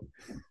 So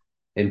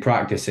in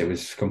practice, it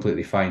was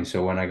completely fine.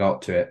 So when I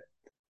got to it,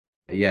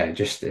 yeah,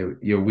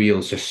 your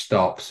wheels just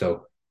stop.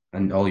 So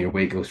and all your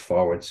weight goes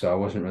forward. So I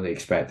wasn't really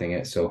expecting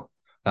it. So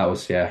that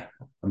was yeah.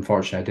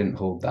 Unfortunately, I didn't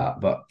hold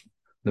that, but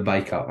the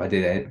bike up, I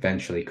did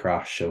eventually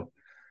crash. So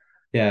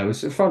yeah, it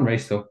was a fun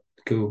race though.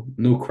 Cool.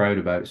 No crowd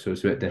about, so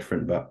it's a bit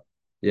different, but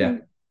yeah.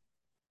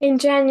 In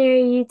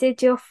January, you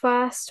did your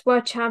first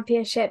World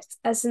Championships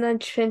as an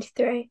under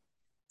 23.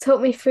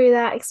 Talk me through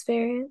that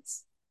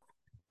experience.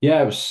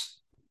 Yeah, it was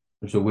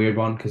a weird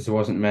one because there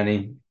wasn't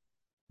many.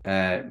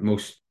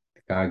 Most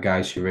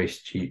guys who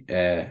raced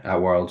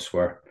at Worlds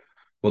were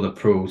well, the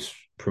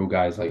pro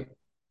guys like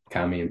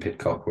Cammy and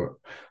Pidcock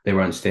they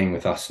weren't staying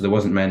with us, so there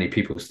wasn't many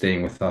people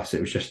staying with us. It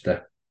was just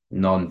the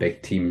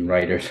non-big team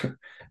riders,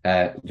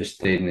 just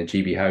stayed in the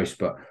GB house.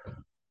 But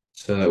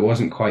so it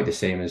wasn't quite the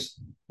same as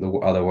the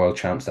other world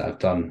champs that I've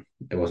done.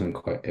 It wasn't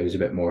quite. It was a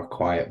bit more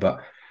quiet, but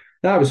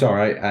that was all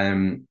right.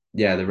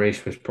 Yeah, the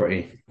race was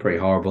pretty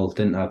horrible.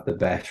 Didn't have the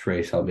best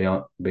race.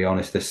 Be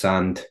honest. The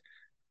sand,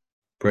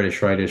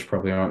 British riders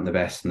probably aren't the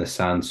best in the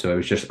sand, so it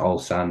was just all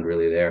sand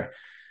really there.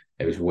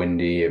 It was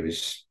windy. It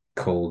was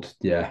cold.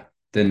 Yeah,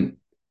 didn't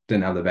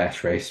didn't have the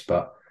best race,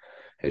 but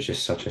it was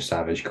just such a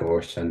savage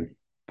course.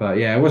 But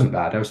yeah, it wasn't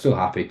bad. I was still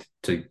happy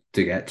to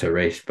get to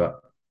race,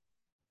 but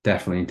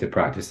definitely need to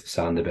practice the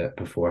sand a bit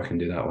before I can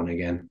do that one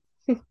again.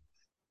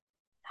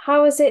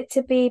 How is it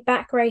to be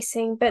back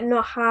racing but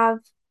not have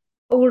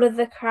all of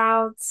the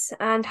crowds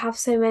and have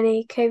so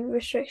many COVID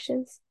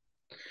restrictions?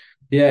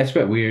 Yeah, it's a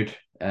bit weird.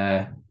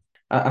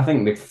 I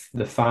think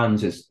the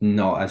fans is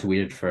not as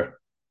weird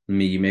for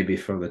me, maybe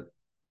for the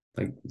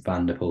like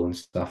Vanderpool and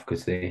stuff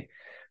because they've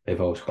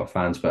always got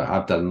fans. But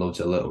I've done loads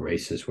of little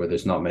races where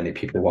there's not many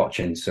people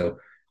watching, so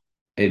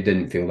it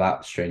didn't feel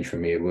that strange for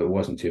me. It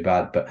wasn't too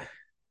bad, but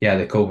yeah,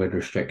 the COVID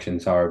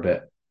restrictions are a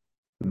bit.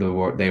 They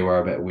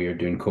were a bit weird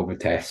doing COVID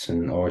tests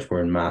and always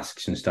wearing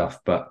masks and stuff.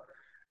 But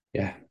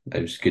yeah,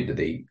 it was good that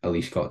they at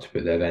least got to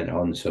put the event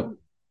on. So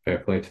fair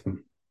play to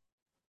them.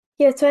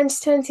 Your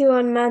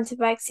 2021 mountain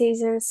bike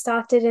season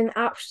started in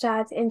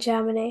Albstadt in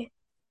Germany.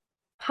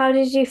 How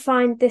did you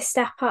find this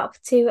step up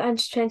to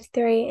under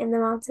 23 in the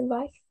mountain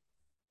bike?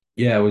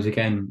 Yeah, it was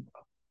again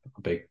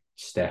a big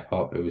step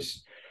up. It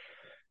was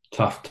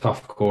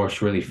tough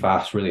course, really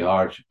fast, really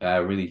hard,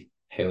 really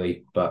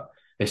hilly, but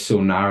it's so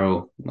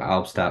narrow at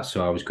Albstadt.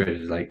 So I was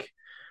graded like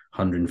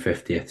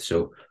 150th,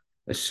 so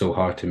it's so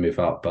hard to move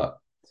up. But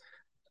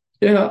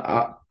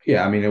yeah,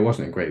 yeah, I mean, it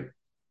wasn't a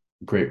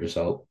great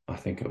result. I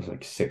think it was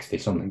like 60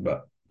 something,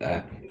 but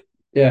yeah,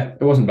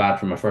 it wasn't bad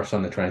for my first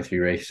on the 23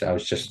 race. I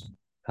was just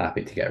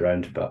happy to get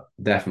around, but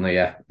definitely,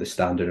 yeah, the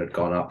standard had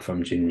gone up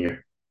from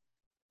junior.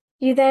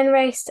 You then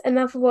raced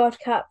another World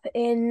Cup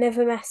in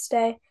Novo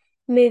Mesto,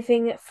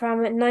 moving from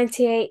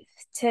 98th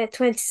to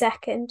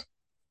 22nd.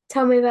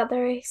 Tell me about the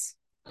race.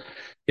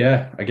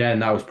 Yeah, again,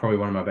 that was probably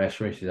one of my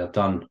best races I've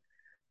done.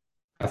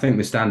 I think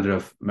the standard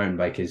of mountain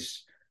bike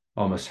is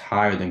almost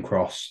higher than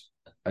cross,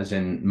 as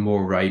in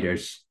more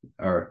riders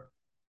are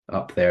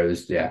up there. I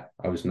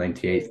was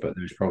 98th, but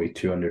there's probably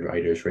 200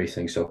 riders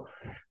racing. So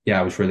yeah,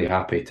 I was really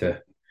happy I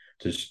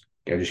just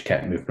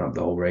kept moving up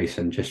the whole race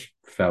and just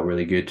felt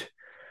really good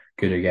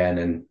again.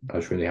 And I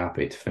was really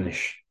happy to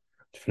finish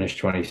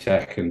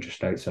 22nd,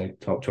 just outside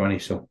top 20.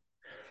 So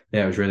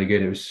yeah, it was really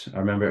good. I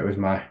remember it was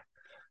my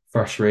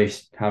first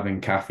race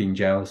having caffeine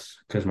gels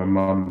because my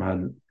mum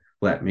hadn't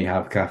let me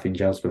have caffeine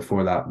gels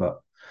before that, but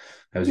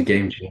it was a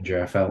game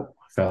changer. I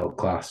felt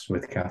class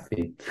with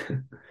caffeine.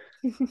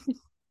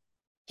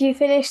 You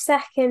finished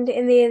second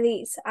in the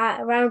elites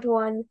at round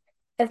one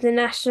of the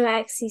National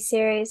XC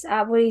Series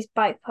at Woolies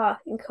Bike Park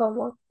in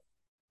Cornwall.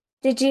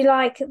 Did you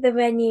like the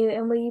venue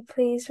and were you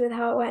pleased with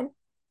how it went?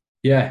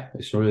 Yeah,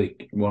 it's really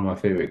one of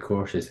my favorite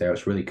courses there.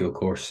 It's a really cool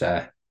course.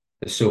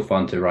 It's so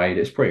fun to ride.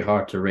 It's pretty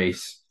hard to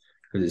race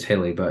because it's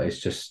hilly, but it's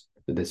just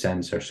the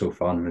descents are so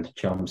fun and the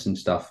jumps and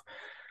stuff.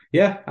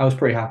 Yeah, I was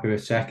pretty happy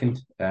with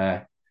second.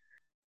 It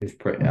was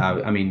pretty.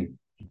 I mean,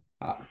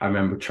 I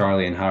remember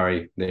Charlie and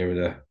Harry. They were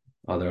the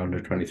other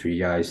under 23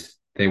 guys.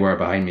 They were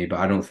behind me, but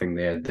I don't think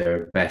they had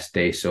their best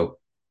day. So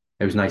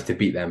it was nice to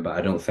beat them, but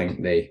I don't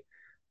think they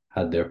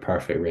had their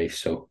perfect race.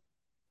 So,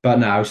 but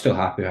no, I was still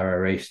happy how I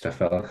raced. I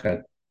felt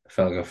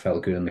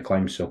good on the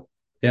climb. So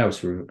yeah, I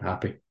was really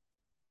happy.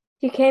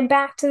 You came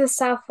back to the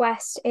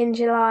Southwest in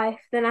July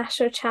for the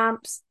national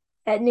champs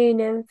at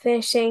Newnham,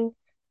 finishing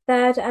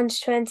third under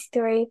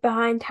 23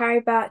 behind Harry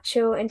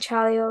Birchall and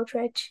Charlie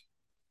Aldridge.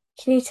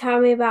 Can you tell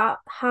me about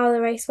how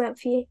the race went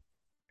for you?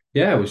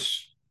 It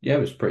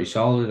was pretty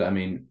solid. I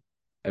mean,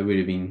 it would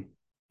have been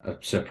a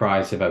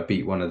surprise if I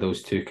beat one of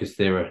those two because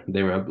they were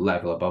a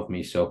level above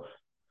me. So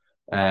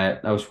I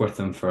was with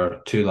them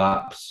for 2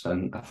 laps,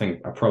 and I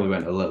think I probably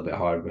went a little bit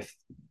hard with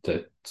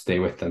to stay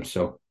with them.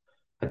 So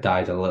I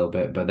died a little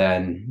bit, but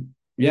then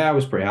yeah, I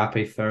was pretty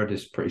happy. Third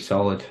is pretty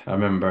solid. I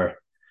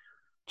remember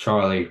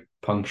Charlie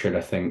punctured,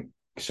 I think.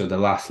 So the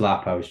last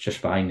lap, I was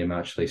just behind him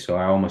actually. So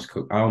I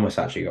almost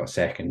actually got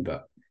second,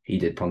 but he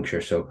did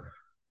puncture. So,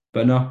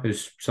 but no, it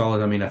was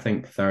solid. I mean, I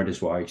think third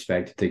is what I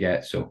expected to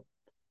get. So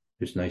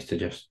it was nice to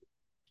just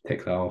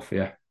tick that off.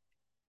 Yeah.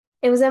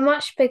 It was a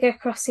much bigger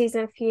cross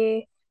season for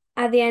you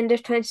at the end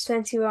of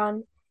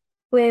 2021,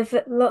 with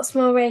lots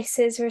more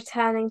races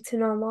returning to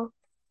normal.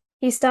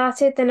 You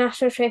started the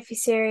National Trophy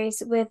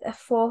Series with a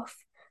fourth,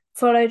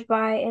 followed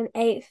by an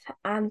eighth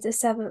and a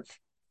seventh.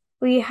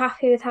 Were you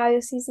happy with how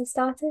your season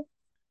started?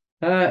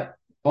 Uh,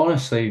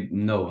 Honestly,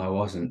 no, I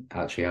wasn't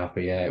actually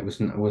happy. Yeah, it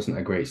wasn't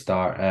a great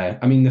start.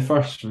 I mean, the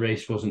first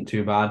race wasn't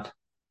too bad.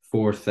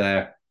 Fourth,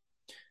 I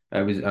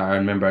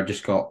remember I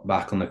just got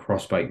back on the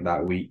cross bike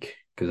that week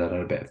because I'd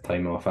had a bit of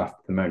time off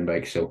after the mountain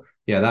bike. So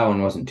yeah, that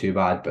one wasn't too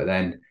bad. But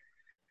then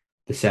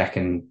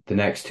the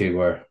next two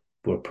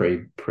were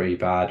pretty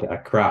bad. I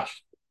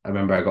crashed. I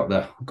remember I got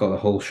the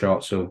whole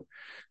shot, so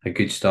a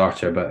good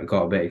starter, but I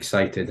got a bit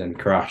excited and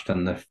crashed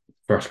on the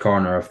first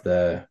corner of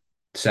the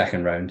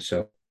second round.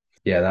 So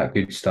yeah, that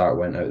good start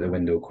went out the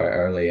window quite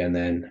early, and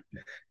then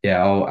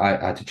yeah,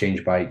 I had to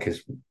change bike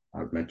because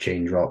my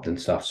chain dropped and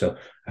stuff. So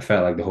I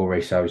felt like the whole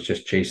race I was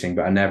just chasing,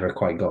 but I never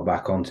quite got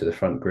back onto the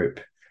front group.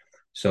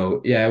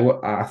 So yeah,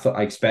 I thought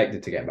I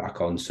expected to get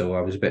back on, so I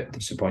was a bit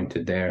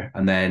disappointed there.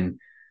 And then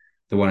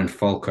the one in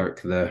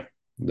Falkirk, the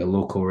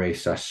local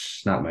race, I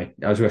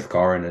was with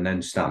Corin and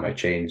then snapped my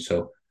chain,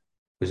 so it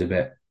was a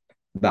bit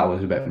that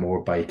was a bit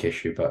more bike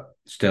issue, but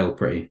still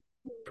pretty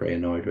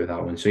annoyed with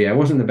that one. So yeah, it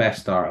wasn't the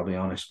best start, I'll be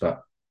honest,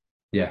 but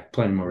yeah,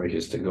 plenty more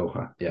races to go.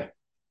 Huh? Yeah.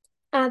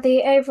 At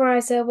the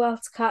Overizer World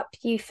Cup,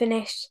 you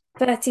finished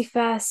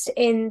 31st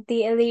in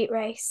the elite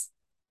race.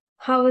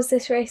 How was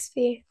this race for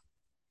you?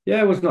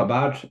 Yeah, it was not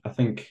bad. I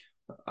think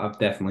I've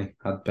definitely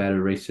had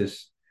better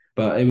races,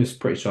 but it was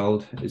pretty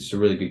solid. It's a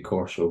really good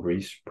course over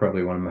East,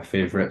 probably one of my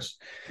favourites.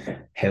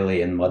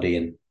 Hilly and muddy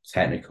and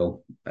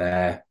technical.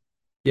 Yeah,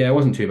 it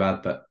wasn't too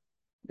bad, but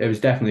it was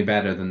definitely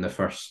better than the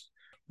first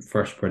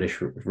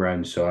British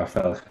round. So I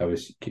felt like I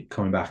was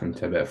coming back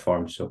into a bit of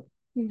form. So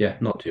yeah,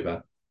 not too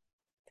bad.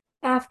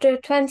 After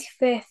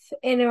 25th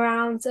in a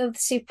round of the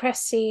Super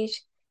Prestige,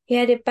 you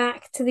headed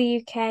back to the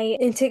UK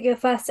and took your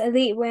first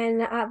elite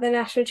win at the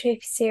National Trophy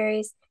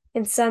Series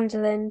in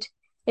Sunderland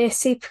in a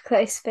super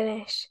close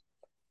finish.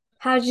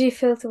 How did you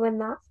feel to win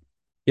that?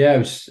 Yeah,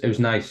 it was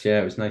nice.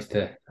 Yeah, it was nice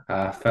to.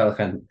 I felt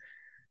like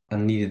I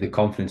needed the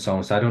confidence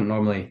almost. I'm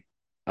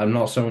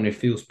not someone who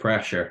feels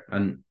pressure,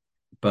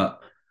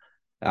 but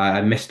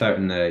I missed out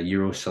in the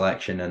Euro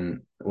selection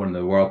and one of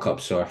the World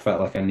Cups, so I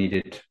felt like I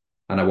needed,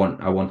 and I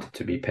wanted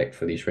to be picked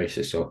for these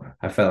races, so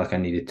I felt like I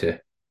needed to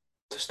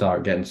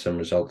start getting some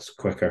results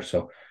quicker.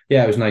 So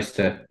yeah, it was nice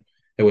to.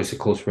 It was a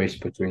close race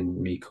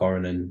between me,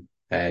 Corin,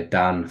 and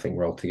Dan. I think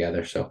we're all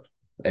together, so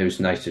it was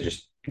nice to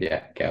just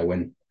get a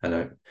win.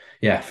 And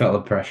yeah, I felt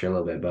the pressure a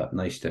little bit, but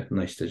nice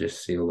to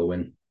just seal the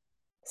win.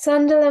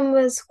 Sunderland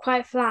was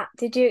quite flat.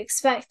 Did you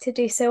expect to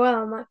do so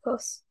well on that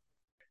course?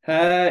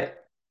 Uh,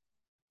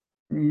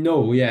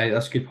 no, yeah,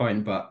 that's a good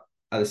point. But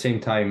at the same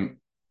time,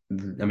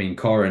 I mean,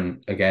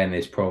 Corin again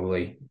is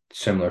probably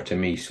similar to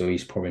me, so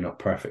he's probably not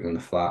perfect on the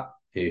flat.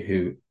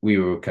 Who we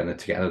were kind of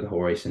together the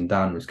whole race, and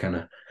Dan was kind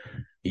of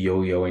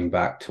yo-yoing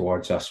back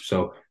towards us.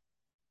 So,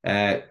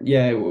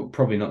 yeah,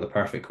 probably not the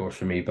perfect course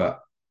for me, but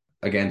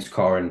against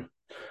Corin,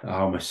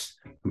 I'm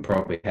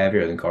probably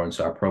heavier than Corin,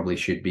 so I probably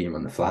should beat him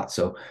on the flat.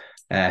 So,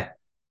 uh,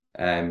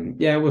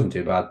 yeah, it wasn't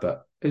too bad,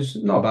 but it was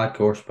not a bad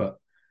course. But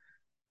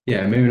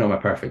yeah, maybe not my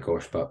perfect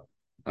course, but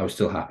I was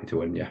still happy to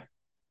win. Yeah.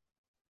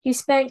 You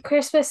spent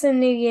Christmas and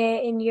New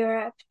Year in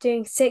Europe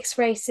doing 6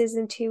 races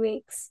in 2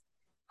 weeks.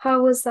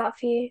 How was that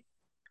for you?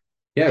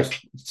 Yeah,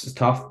 it's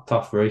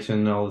tough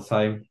racing all the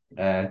time.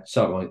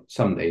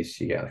 Some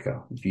days you get like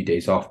a few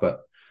days off,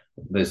 but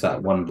there's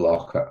that one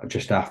block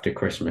just after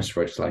Christmas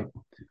where it's like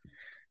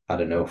I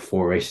don't know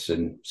 4 races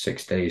in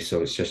 6 days,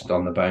 so it's just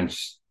on the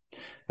bounce.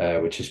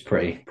 which is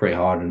pretty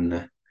hard.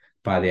 And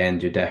by the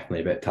end, you're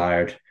definitely a bit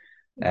tired.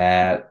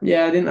 Yeah,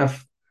 I didn't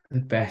have the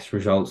best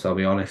results, I'll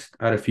be honest.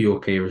 I had a few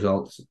okay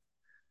results. I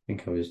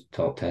think I was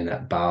top 10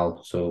 at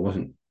BAL, so it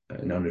wasn't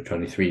an under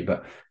 23,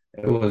 but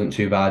it wasn't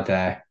too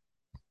bad.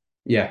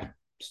 Yeah,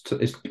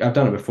 I've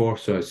done it before,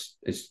 so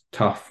it's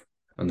tough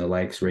on the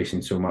legs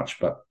racing so much,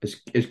 but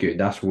it's good.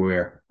 That's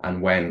where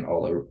and when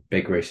all the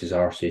big races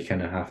are, so you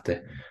kind of have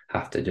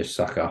to just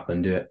suck up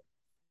and do it.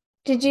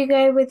 Did you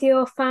go with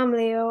your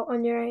family or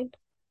on your own?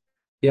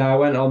 Yeah, I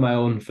went on my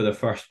own for the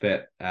first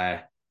bit.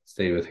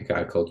 Stayed with a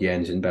guy called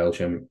Jens in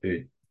Belgium, who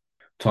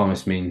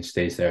Thomas Mean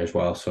stays there as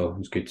well, so it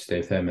was good to stay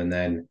with him. And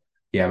then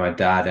yeah, my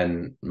dad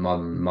and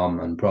mum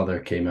and brother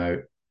came out.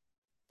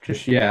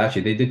 Just yeah,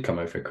 actually they did come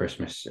out for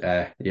Christmas.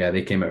 Yeah,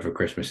 they came out for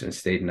Christmas and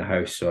stayed in the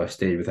house, so I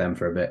stayed with them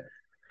for a bit,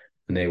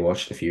 and they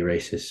watched a few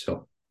races.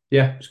 So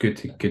yeah, it's good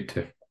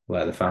to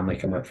let the family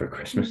come out for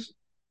Christmas.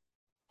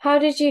 How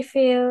did you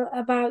feel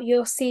about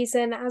your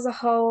season as a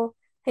whole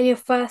and your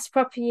first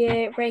proper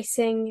year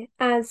racing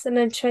as an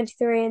under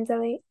 23 in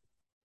Delete?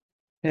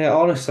 Yeah,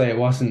 honestly, it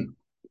wasn't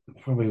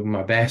probably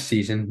my best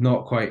season.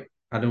 Not quite.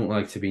 I don't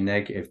like to be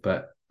negative,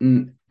 but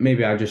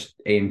maybe I just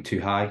aimed too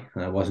high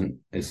and I wasn't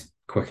as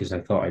quick as I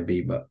thought I'd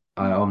be. But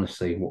I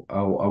honestly,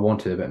 I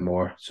wanted a bit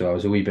more, so I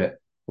was a wee bit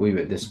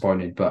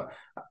disappointed. But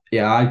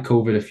yeah, I had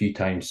COVID a few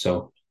times,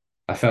 so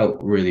I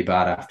felt really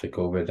bad after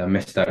COVID. I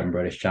missed out on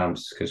British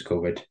champs because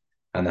COVID,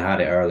 and I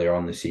had it earlier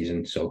on the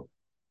season. So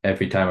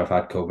every time I've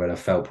had COVID, I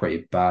felt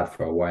pretty bad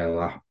for a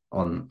while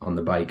on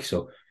the bike.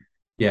 So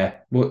yeah,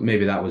 well,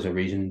 maybe that was a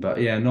reason, but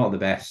yeah, not the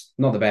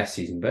best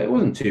season, but it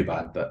wasn't too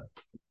bad, but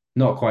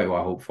not quite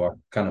what I hoped for.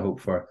 Kind of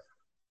hoped for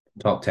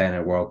top 10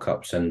 at World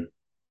Cups and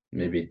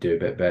maybe do a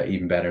bit better,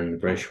 even better in the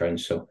British round.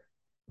 So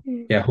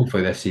Mm. yeah,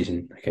 hopefully this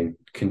season I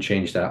can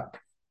change that.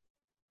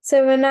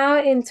 So we're now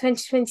in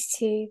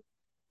 2022,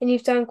 and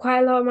you've done quite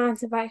a lot of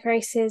mountain bike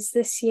races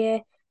this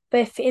year,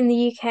 both in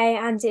the UK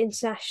and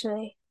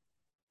internationally.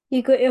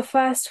 You got your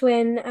first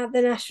win at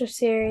the National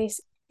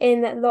Series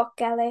in Loch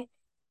Gelly.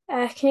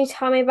 Can you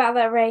tell me about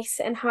that race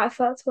and how it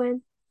felt to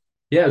win?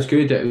 Yeah, it was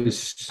good. It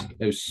was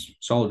a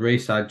solid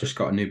race. I just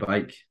got a new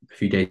bike a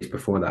few days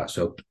before that,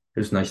 so it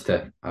was nice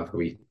to have a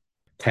wee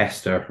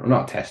tester, or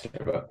not tester,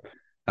 but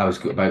I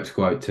was about to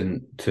go out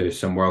to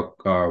some world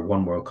or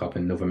one World Cup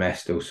in Nova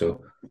Mesto,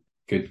 so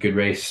good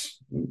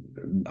race.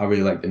 I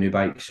really liked the new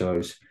bike, so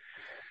it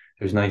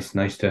was nice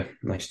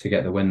to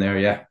get the win there.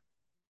 Yeah,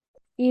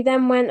 You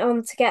then went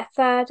on to get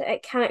third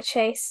at Cannock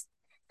Chase.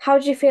 How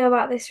did you feel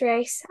about this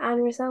race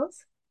and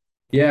results?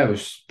 yeah, it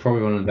was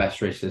probably one of the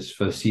best races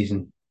for the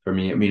season for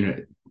me. I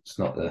mean, it's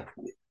not the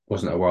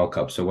wasn't a World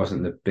Cup, so it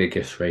wasn't the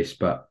biggest race,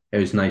 but it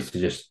was nice to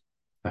just.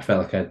 I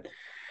felt like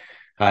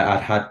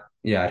I'd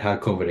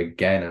had COVID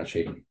again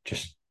actually,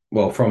 just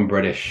well from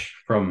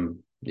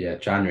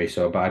January,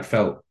 so but I'd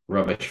felt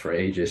rubbish for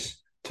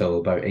ages till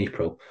about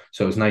April,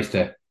 so it was nice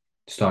to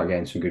start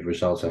getting some good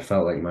results. I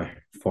felt like my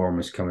form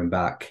was coming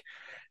back,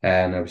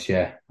 and I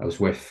was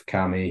with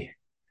Cammy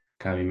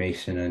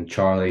Mason and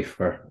Charlie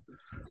for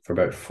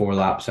about 4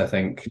 laps, I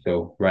think.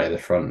 So right at the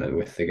front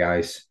with the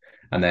guys,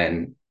 and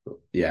then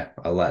yeah,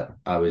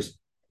 I was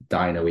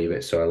dying a wee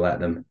bit, so I let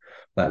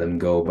them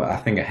go. But I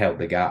think I held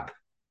the gap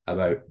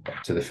about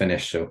to the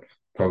finish. So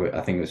probably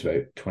I think it was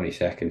about 20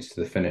 seconds to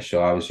the finish.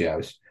 So I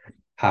was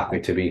happy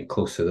to be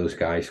close to those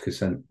guys because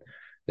then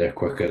they're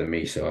quicker than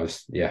me. So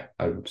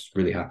I was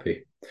really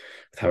happy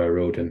with how I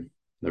rode and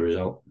the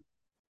result.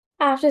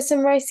 After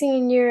some racing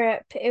in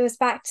Europe, it was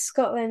back to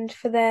Scotland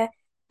for the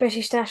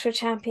British National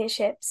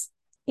Championships.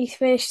 You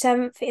finished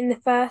seventh in the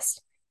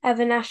first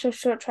ever National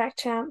Short Track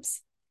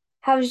Champs.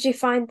 How did you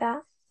find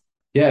that?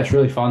 Yeah, it's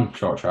really fun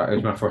short track. It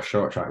was my first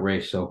short track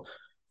race, so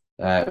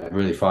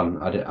really fun.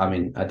 I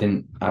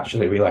didn't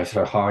actually realize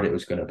how hard it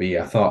was going to be.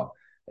 I thought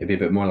it'd be a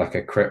bit more like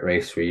a crit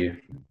race where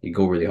you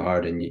go really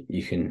hard and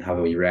you can have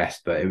a wee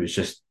rest, but it was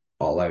just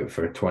all out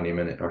for 20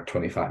 minutes or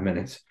 25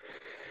 minutes.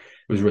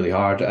 It was really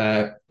hard.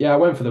 Yeah,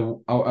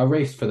 I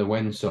raced for the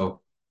win,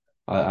 so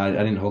I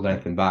didn't hold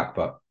anything back.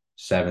 But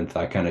seventh,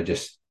 I kind of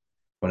just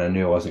when I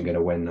knew I wasn't going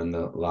to win on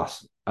the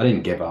last, I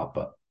didn't give up,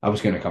 but I was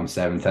going to come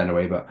seventh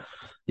anyway. But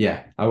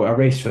yeah, I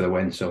raced for the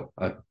win, so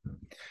I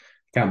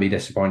can't be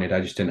disappointed.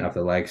 I just didn't have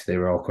the legs; they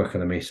were all quicker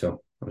than me.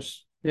 So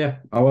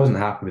I wasn't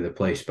happy with the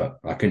place, but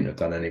I couldn't have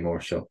done any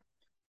more. So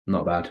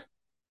not bad.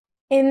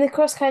 In the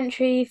cross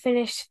country, you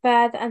finished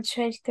third and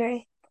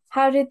 23.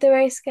 How did the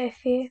race go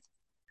for you?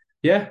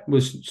 Yeah, it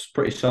was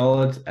pretty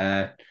solid.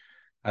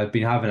 I've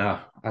been having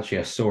actually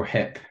a sore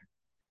hip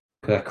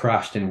because I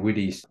crashed in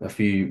Woodies a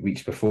few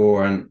weeks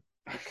before and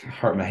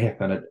hurt my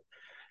hip, and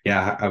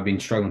I've been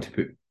struggling to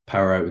put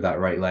power out with that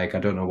right leg. I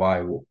don't know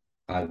why.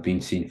 I've been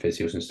seeing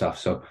physios and stuff,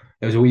 so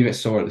it was a wee bit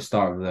sore at the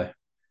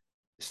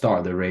start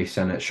of the race,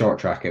 and at short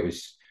track it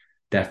was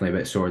definitely a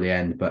bit sore at the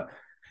end. But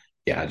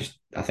yeah,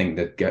 I think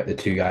that the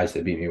two guys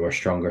that beat me were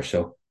stronger,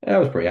 so yeah, I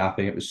was pretty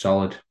happy. It was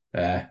solid.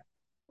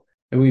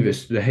 A wee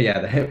bit, yeah,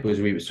 the hip was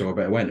a wee bit sore,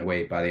 but it went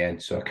away by the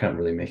end, so I can't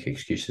really make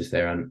excuses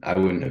there, and I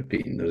wouldn't have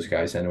beaten those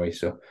guys anyway.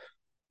 So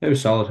It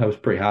was solid. I was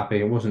pretty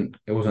happy. It wasn't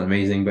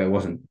amazing, but it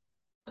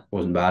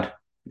wasn't bad.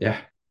 Yeah.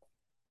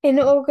 In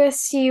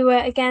August, you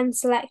were again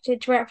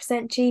selected to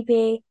represent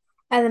GB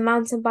at the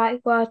Mountain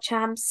Bike World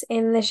Champs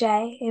in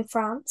Ligier in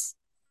France.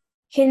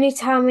 Can you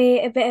tell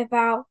me a bit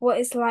about what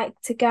it's like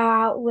to go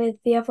out with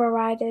the other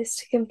riders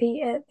to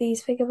compete at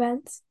these big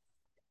events?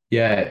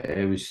 Yeah,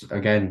 it was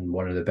again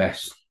one of the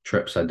best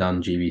trips I'd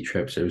done, GB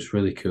trips. It was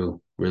really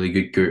cool, really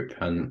good group,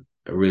 and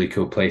a really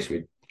cool place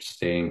we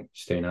staying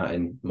at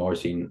in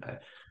Morzine.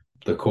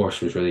 The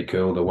course was really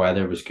cool. The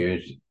weather was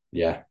good.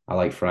 Yeah, I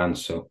like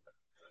France, so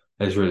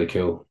it was really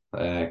cool.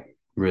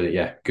 Really,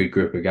 yeah, good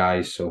group of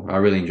guys. So I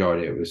really enjoyed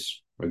it. It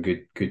was a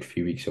good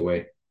few weeks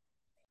away.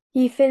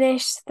 You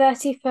finished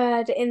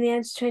 33rd in the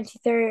Under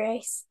 23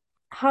 race.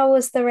 How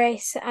was the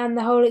race and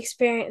the whole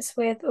experience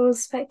with all the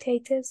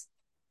spectators?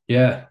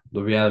 The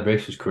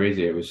race was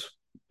crazy. It was,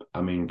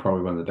 I mean,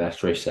 probably one of the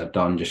best races I've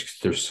done. Just 'cause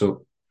there's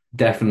so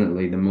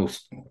definitely the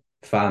most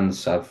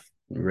fans I've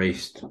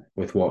raced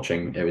with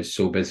watching. It was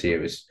so busy.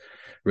 It was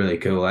really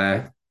cool.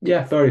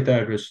 Yeah,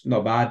 33rd was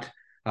not bad.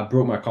 I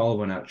broke my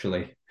collarbone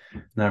actually.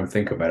 Now I'm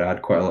thinking about it, I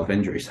had quite a lot of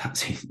injuries that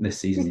season, this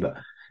season, but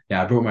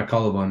yeah, I broke my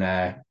collarbone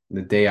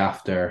the day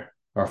after,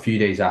 or a few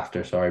days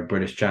after, sorry,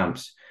 British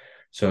champs.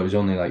 So it was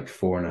only like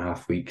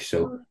 4.5 weeks.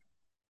 So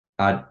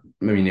I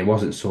mean, it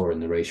wasn't sore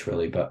in the race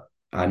really, but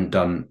I hadn't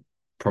done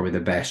probably the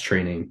best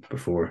training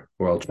before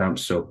World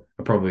Champs, so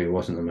I probably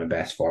wasn't in my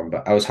best form.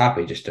 But I was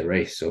happy just to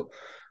race, so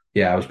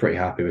yeah, I was pretty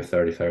happy with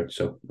 33rd,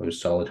 so it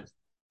was solid.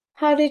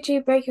 How did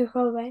you break your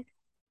collarbone?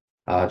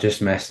 I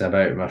just messing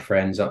about with my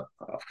friends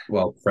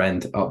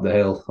friend up the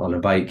hill on a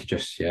bike.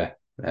 Just uh,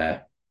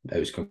 it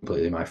was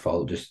completely my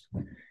fault. Just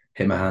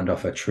hit my hand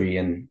off a tree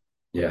and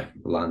yeah,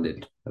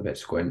 landed a bit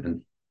squint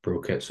and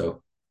broke it.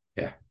 So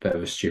yeah, bit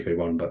of a stupid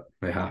one, but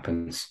it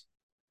happens.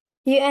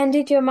 You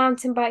ended your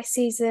mountain bike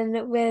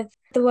season with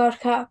the World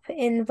Cup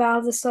in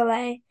Val di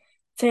Sole,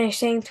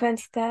 finishing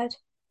 23rd.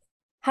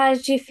 How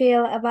did you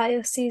feel about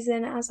your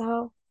season as a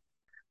whole?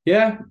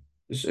 Yeah,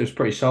 it was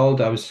pretty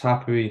solid. I was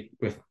happy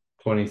with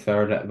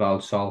 23rd at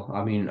Valsol.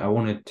 I mean, I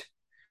wanted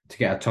to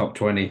get a top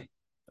 20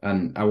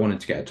 and I wanted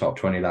to get a top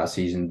 20 that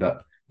season,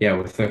 but yeah,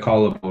 with the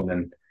collarbone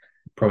and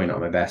probably not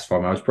my best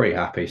form, I was pretty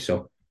happy.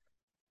 So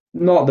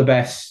not the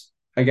best.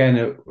 Again,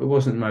 it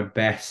wasn't my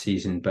best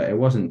season, but it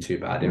wasn't too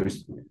bad.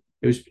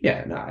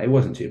 Yeah, nah, it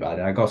wasn't too bad.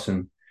 I got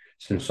some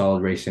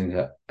solid racing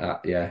yeah.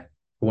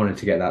 I wanted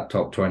to get that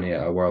top 20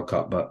 at a World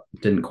Cup, but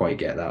didn't quite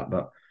get that.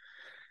 But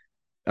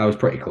I was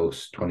pretty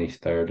close,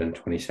 23rd and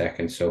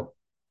 22nd, so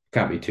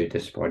can't be too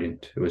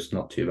disappointed. It was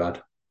not too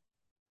bad.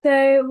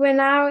 So we're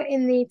now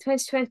in the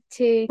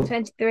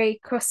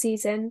 2022-23 cross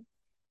season.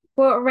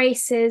 What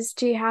races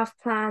do you have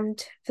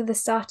planned for the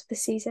start of the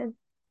season?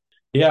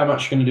 Yeah, I'm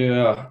actually going to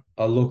do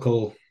a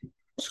local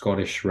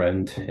Scottish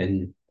round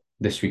in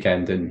this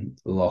weekend in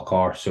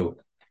Lochar, so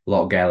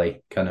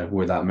Lochgelly, kind of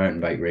where that mountain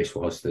bike race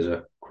was. There's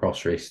a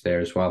cross race there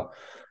as well.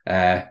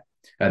 Uh,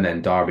 and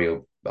then Derby,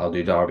 I'll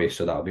do Derby,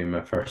 so that'll be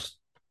my first,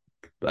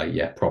 like,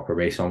 yeah, proper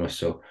race almost.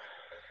 So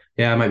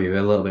yeah, I might be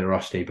a little bit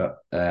rusty, but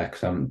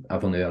because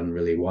I've only done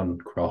really one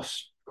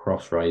cross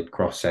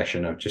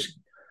session. I've just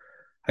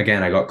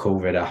again I got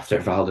COVID after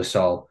Val di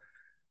Sol.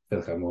 I feel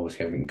like I'm always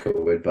getting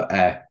COVID,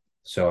 but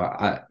so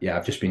yeah,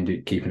 I've just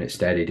been keeping it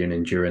steady, doing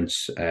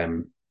endurance.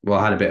 Well,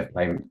 I had a bit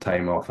of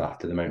time off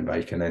after the mountain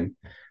bike, and then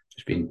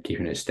just been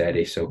keeping it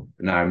steady. So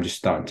now I'm just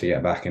starting to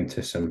get back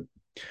into some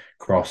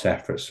cross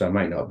efforts. So I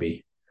might not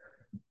be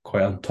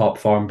quite on top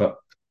form, but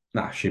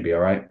nah, should be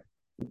all right.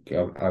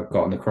 I've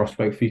got on the cross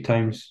bike a few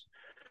times,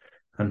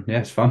 and yeah,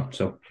 it's fun.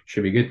 So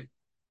should be good.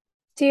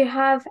 Do you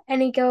have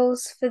any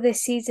goals for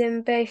this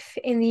season, both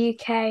in the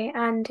UK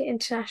and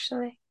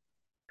internationally?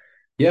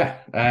 Yeah,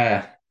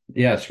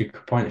 it's a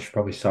good point. I should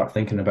probably start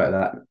thinking about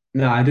that.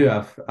 No, I do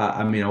have.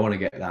 I mean, I want to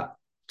get that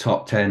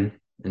top 10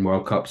 in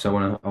World Cups. I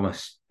want to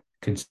almost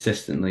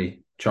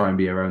consistently try and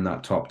be around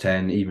that top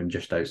 10, even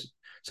just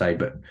outside.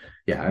 But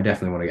yeah, I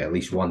definitely want to get at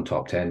least one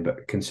top 10,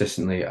 but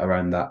consistently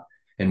around that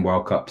in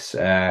World Cups.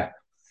 I'm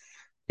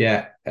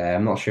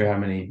not sure how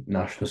many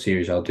national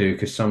series I'll do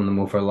because some of them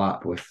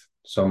overlap with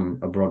some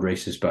abroad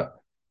races. But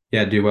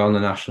yeah, do well in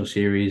the national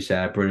series.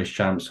 British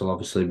champs will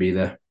obviously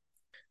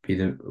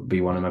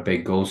be one of my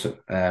big goals.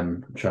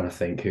 I'm trying to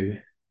think who.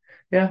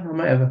 Yeah, I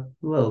might have a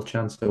little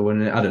chance to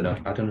win it. I don't know.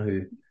 I don't know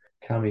who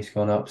Cammie's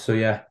gone up. So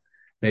yeah,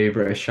 maybe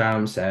British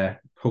champs.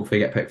 Hopefully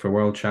get picked for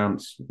world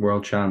champs.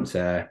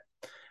 And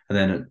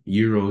then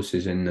Euros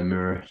is in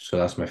Namur, so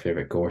that's my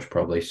favorite course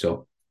probably.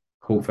 So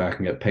hopefully I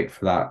can get picked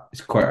for that.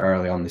 It's quite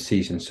early on the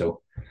season,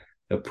 so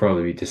it'll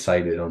probably be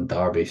decided on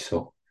Derby.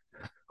 So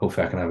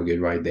hopefully I can have a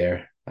good ride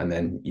there. And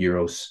then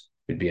Euros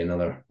would be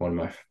another one of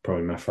my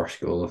probably my first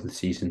goal of the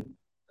season.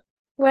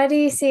 Where do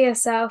you see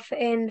yourself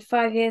in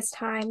 5 years'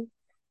 time?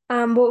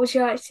 What would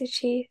you like to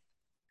achieve?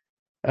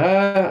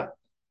 Uh,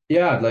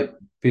 yeah, I'd like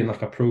being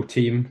like a pro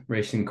team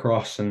racing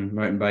cross and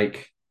mountain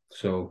bike,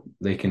 so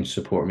they can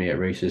support me at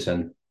races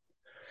and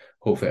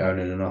hopefully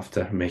earning enough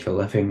to make a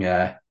living.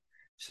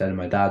 Instead of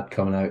my dad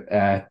coming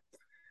out.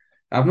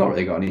 I've not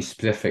really got any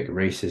specific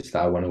races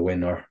that I want to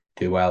win or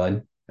do well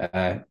in.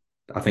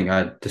 I think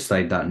I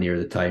decide that near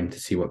the time to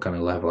see what kind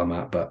of level I'm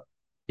at. But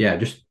yeah,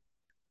 just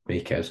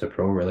make it as a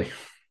pro, really.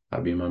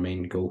 That'd be my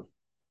main goal.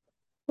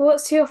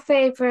 What's your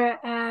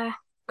favourite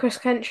cross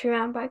country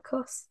mountain bike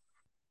course?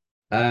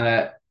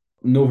 Uh,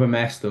 Nové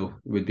Mesto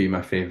would be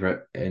my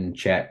favorite in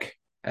Czech.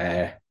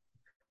 Uh,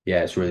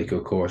 yeah, it's a really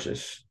good course.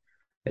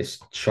 It's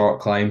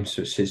short climbs,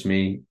 so it suits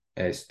me.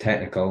 It's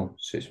technical,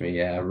 suits me.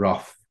 Yeah,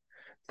 rough.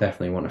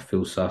 Definitely want a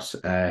full sus.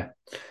 And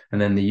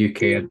then the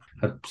UK,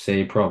 I'd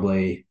say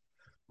probably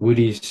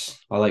Woody's.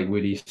 I like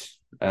Woody's.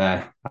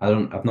 I've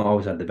not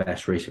always had the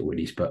best race at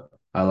Woody's, but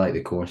I like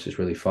the course. It's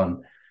really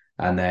fun.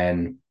 And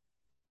then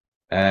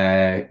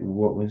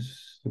what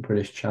was the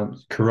British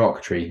champs?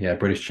 Tree. Yeah,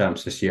 British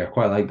champs this year. I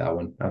quite like that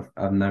one.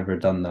 I've never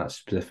done that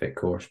specific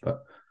course,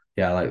 but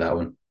yeah, I like that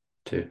one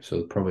too.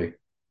 So probably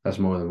that's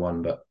more than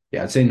one, but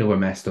yeah, I'd say Nova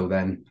Mesto,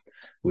 then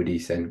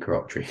Woody's, then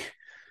Tree.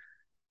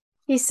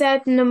 You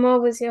said Namur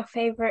was your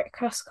favourite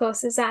cross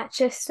course. Is that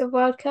just the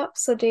World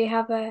Cups, or do you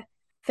have a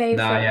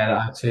Nah, favourite?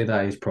 yeah, I'd say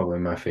that is probably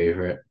my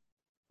favorite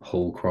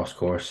whole cross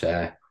course.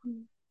 Yeah,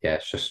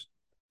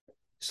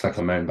 it's like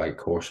a mountain bike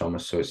course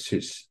almost, so it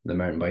suits the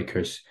mountain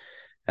bikers.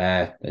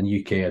 In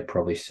UK, I'd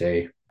probably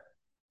say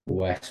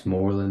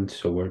Westmoreland.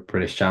 So we're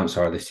British champs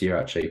are this year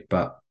actually,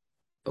 but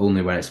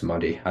only when it's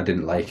muddy. I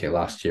didn't like it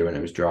last year when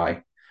it was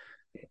dry.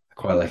 I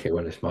quite like it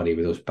when it's muddy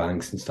with those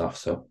banks and stuff.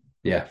 So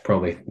yeah,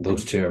 probably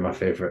those two are my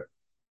favorite.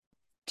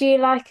 Do you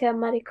like a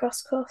muddy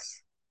cross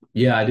course?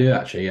 Yeah, I do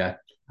actually. Yeah,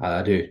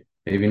 I do.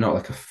 Maybe not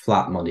like a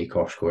flat muddy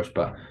course,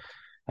 but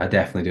I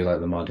definitely do like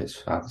the mud.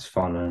 It's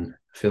fun and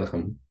I feel like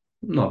I'm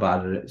not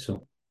bad at it.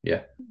 So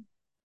yeah,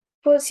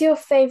 What's your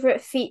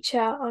favourite feature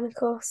on a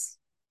course?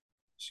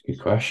 it's a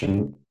good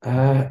question.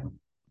 I'd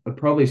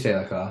probably say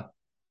like a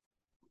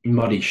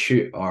muddy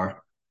shoot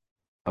or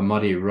a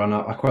muddy run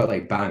up. I quite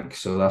like banks,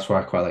 so that's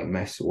why I quite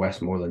like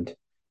Westmoreland,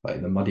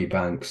 like the muddy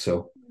banks.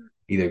 So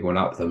either going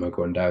up them or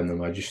going down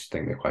them, I just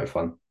think they're quite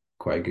fun,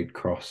 quite a good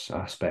cross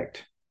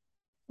aspect.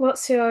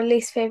 What's your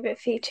least favourite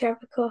feature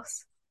of a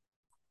course?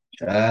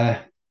 Uh,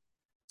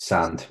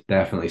 Sand,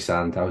 definitely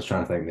sand. I was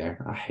trying to think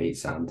there. I hate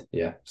sand.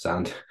 Yeah,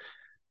 sand.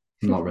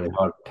 I'm not really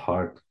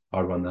hard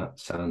on that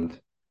sand.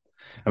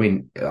 I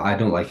mean, I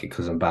don't like it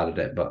because I'm bad at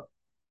it, but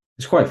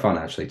it's quite fun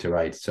actually to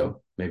ride.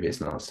 So maybe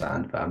it's not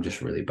sand, but I'm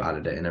just really bad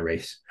at it in a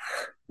race.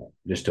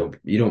 Just don't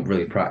you don't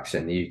really practice it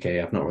in the UK.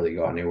 I've not really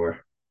got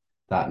anywhere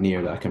that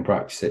near that I can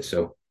practice it.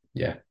 So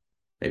yeah,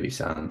 maybe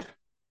sand.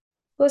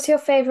 What's your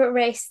favourite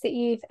race that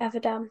you've ever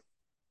done?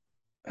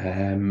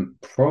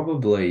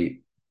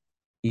 Probably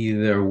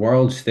either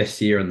Worlds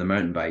this year on the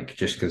mountain bike,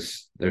 just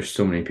because there's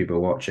so many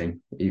people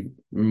watching. It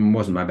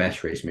wasn't my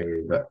best race,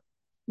 maybe, but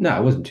no,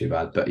 it wasn't too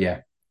bad. But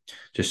yeah,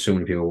 just so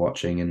many people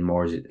watching in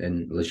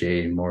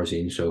Ligier and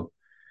Morzine, so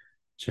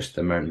just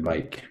the mountain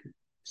bike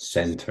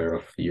center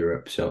of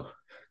Europe. So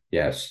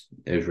yes,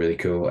 it was really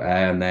cool.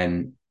 And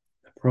then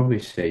I'd probably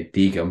say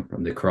Diegem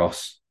on the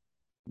cross.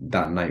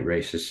 That night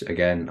race is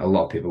again a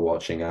lot of people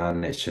watching,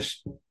 and it's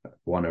just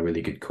one a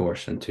really good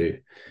course, and two,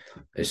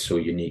 it's so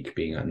unique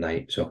being at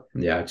night. So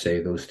yeah, I'd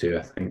say those two.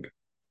 I think.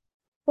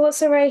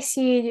 What's a race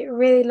you'd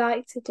really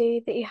like to do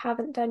that you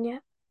haven't done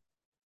yet?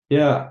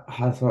 Yeah,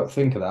 I thought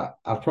think of that.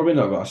 I've probably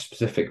not got a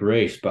specific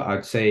race, but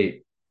I'd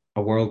say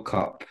a World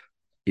Cup,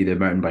 either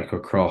mountain bike or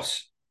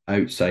cross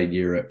outside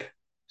Europe.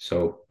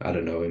 So I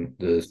don't know, in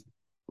the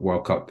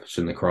World Cups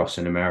in the cross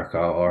in America,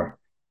 or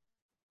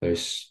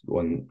there's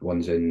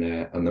one's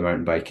in on the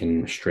mountain bike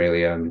in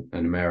Australia and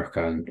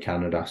America and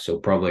Canada. So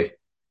probably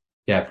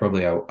yeah,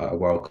 probably a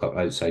World Cup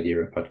outside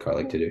Europe. I'd quite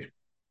like to do.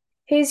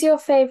 Who's your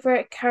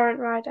favourite current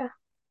rider?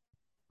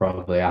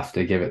 Probably have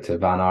to give it to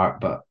Van Aert,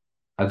 but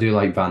I do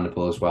like Van der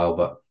Poel as well.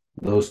 But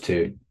those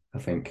two, I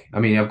think. I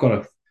mean, I've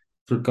got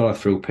to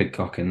throw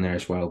Pidcock in there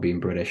as well, being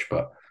British,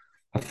 but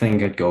I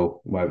think I'd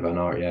go Wout Van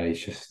Aert. Yeah,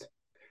 he's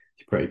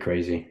pretty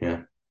crazy.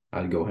 Yeah,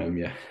 I'd go him.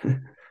 Yeah,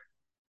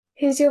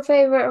 Who's your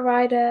favourite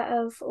rider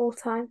of all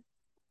time?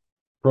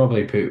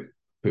 probably put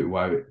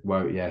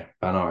Wout. Yeah,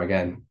 Van Aert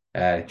again.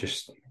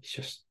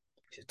 He's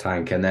a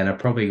tank. And then I'd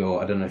probably go.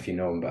 I don't know if you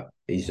know him, but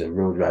he's a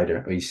road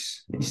rider.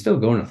 He's still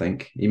going. I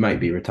think he might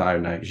be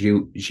retired now.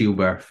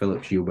 Gilbert,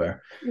 Philip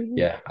Gilbert. Mhm.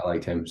 Yeah, I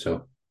liked him.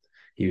 So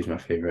he was my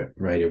favorite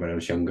rider when I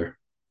was younger.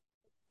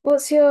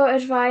 What's your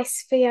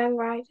advice for young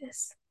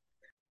riders?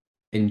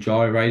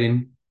 Enjoy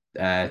riding.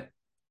 Uh,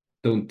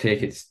 don't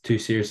take it too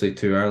seriously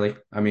too early.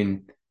 I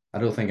mean, I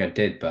don't think I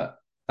did, but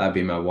that'd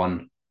be my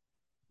one.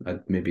 I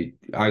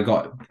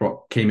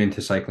came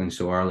into cycling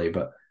so early,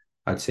 but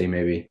I'd say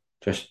maybe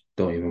just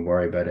don't even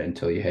worry about it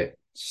until you hit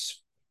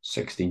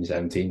 16,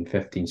 17,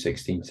 15,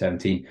 16,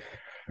 17.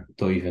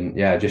 Don't even,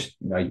 yeah, just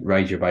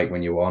ride your bike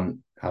when you want,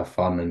 have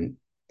fun and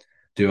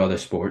do other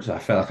sports. I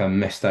felt like I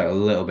missed out a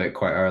little bit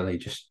quite early.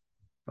 Just,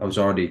 I was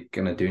already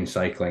gonna doing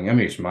cycling. I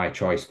mean, it's my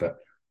choice, but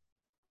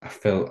I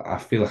feel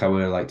like I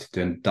would have liked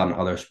to done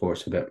other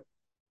sports a bit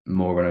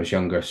more when I was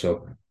younger.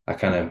 So I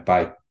kind of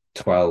by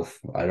 12,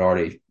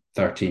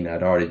 13,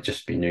 I'd already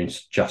just been doing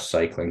just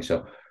cycling.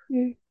 So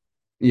Mm.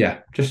 yeah,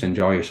 just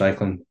enjoy your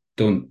cycling.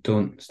 Don't.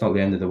 It's not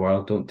the end of the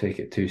world. Don't take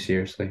it too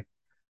seriously.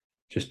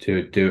 Just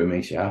do what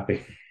makes you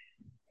happy.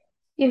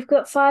 You've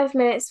got 5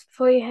 minutes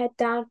before you head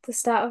down to the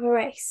start of a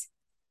race.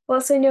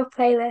 What's on your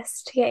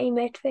playlist to get you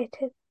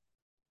motivated?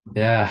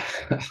 Yeah,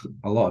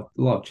 a lot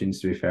of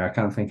tunes to be fair. I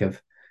can't think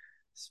of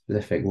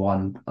specific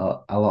one.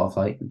 A lot of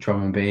like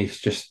drum and bass,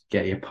 just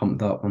get you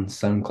pumped up on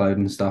SoundCloud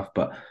and stuff.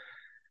 But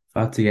if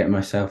I had to get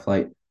myself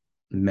like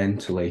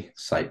mentally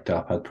psyched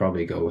up, I'd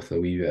probably go with a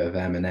wee bit of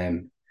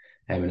Eminem.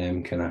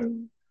 Eminem kind of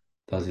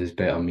does his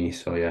bit on me,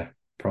 so yeah,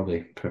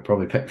 probably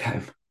pick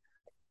them.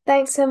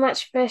 Thanks so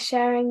much for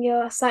sharing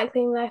your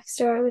cycling life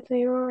story with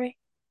me, Rory.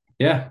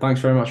 Yeah,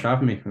 thanks very much for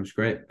having me. It was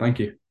great. Thank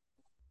you.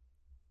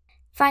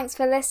 Thanks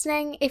for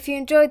listening. If you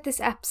enjoyed this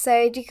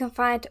episode, you can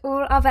find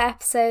all other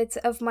episodes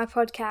of my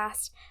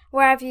podcast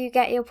wherever you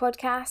get your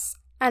podcasts.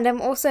 And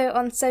I'm also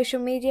on social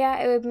media.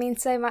 It would mean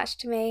so much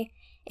to me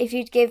if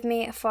you'd give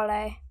me a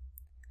follow.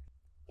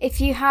 If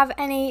you have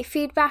any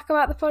feedback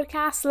about the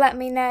podcast, let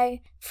me know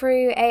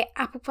through a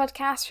Apple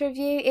Podcast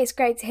review. It's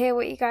great to hear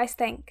what you guys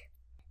think.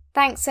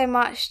 Thanks so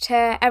much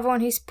to everyone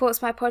who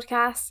supports my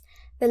podcast,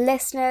 the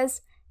listeners,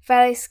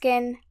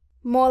 Veloskin,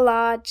 More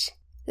Large,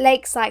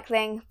 Lake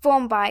Cycling,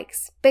 Vaughan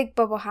Bikes, Big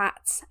Bubble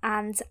Hats,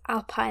 and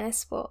Alpina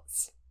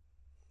Sports.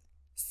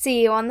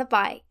 See you on the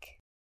bike.